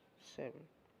 777,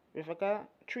 Rifka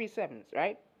 37s,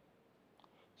 right?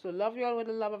 So love you all with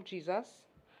the love of Jesus,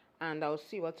 and I'll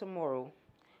see you tomorrow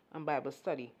on Bible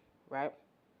study, right?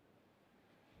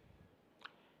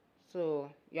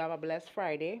 So you have a blessed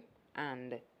Friday,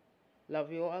 and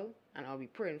love you all, and I'll be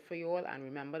praying for you all. And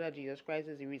remember that Jesus Christ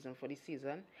is the reason for the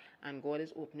season, and God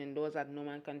is opening doors that no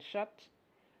man can shut,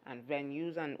 and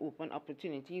venues and open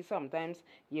opportunities. Sometimes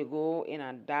you go in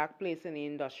a dark place in the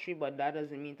industry, but that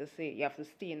doesn't mean to say you have to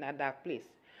stay in that dark place.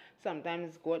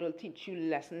 Sometimes God will teach you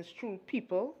lessons through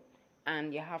people,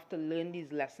 and you have to learn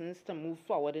these lessons to move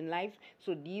forward in life.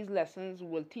 So these lessons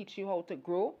will teach you how to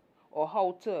grow,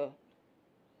 or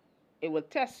it will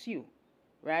test you,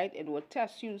 right? It will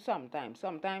test you sometimes.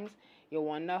 Sometimes you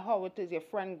wonder how it is your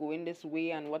friend going this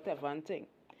way and whatever and thing.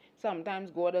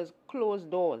 Sometimes God has closed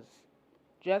doors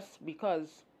just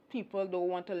because people don't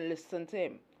want to listen to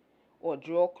him or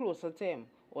draw closer to him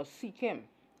or seek him,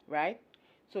 right?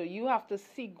 So you have to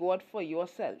seek God for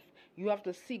yourself. You have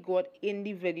to seek God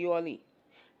individually,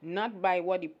 not by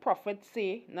what the prophets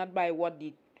say, not by what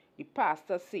the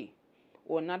pastors say,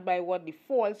 or not by what the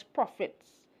false prophets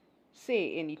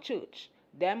say in the church.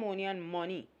 Them only on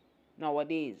money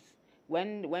nowadays.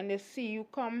 When they see you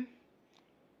come,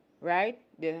 right,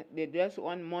 they just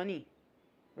want money,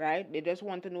 right? They just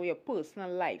want to know your personal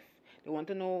life. They want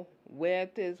to know where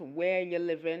it is, where you're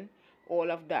living, all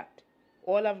of that.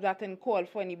 All of that ain't called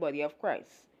for anybody of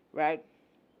Christ, right?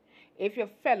 If you're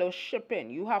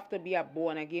fellowshipping, you have to be a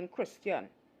born-again Christian.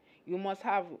 You must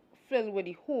have filled with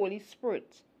the Holy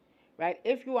Spirit, right?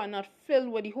 If you are not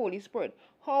filled with the Holy Spirit,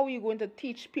 how are you going to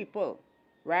teach people,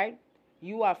 right?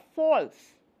 You are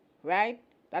false, right?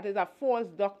 That is a false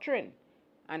doctrine.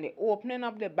 And the opening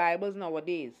of the Bibles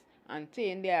nowadays and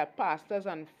saying they are pastors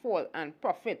and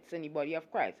prophets in the body of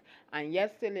Christ. And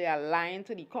yet still they are lying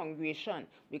to the congregation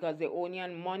because they only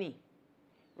on money,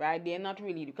 right? They're not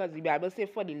really, because the Bible says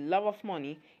for the love of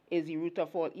money is the root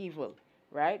of all evil,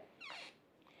 right?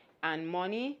 And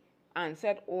money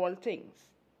answered all things,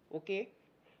 okay?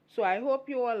 So I hope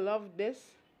you all love this,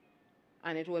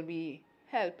 and it will be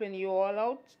helping you all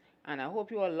out. And I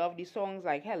hope you all love the songs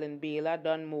like Helen Baylor,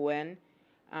 Don Moen,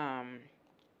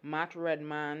 Matt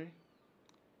Redman,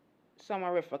 some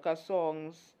Arifaka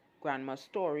songs, Grandma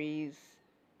Stories,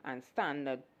 and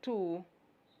Standard 2,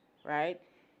 right?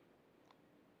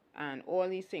 And all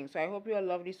these things. So I hope you all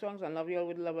love these songs and love you all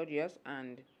with the love of Jesus.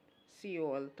 And see you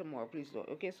all tomorrow. Please do.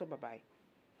 Okay, so bye-bye.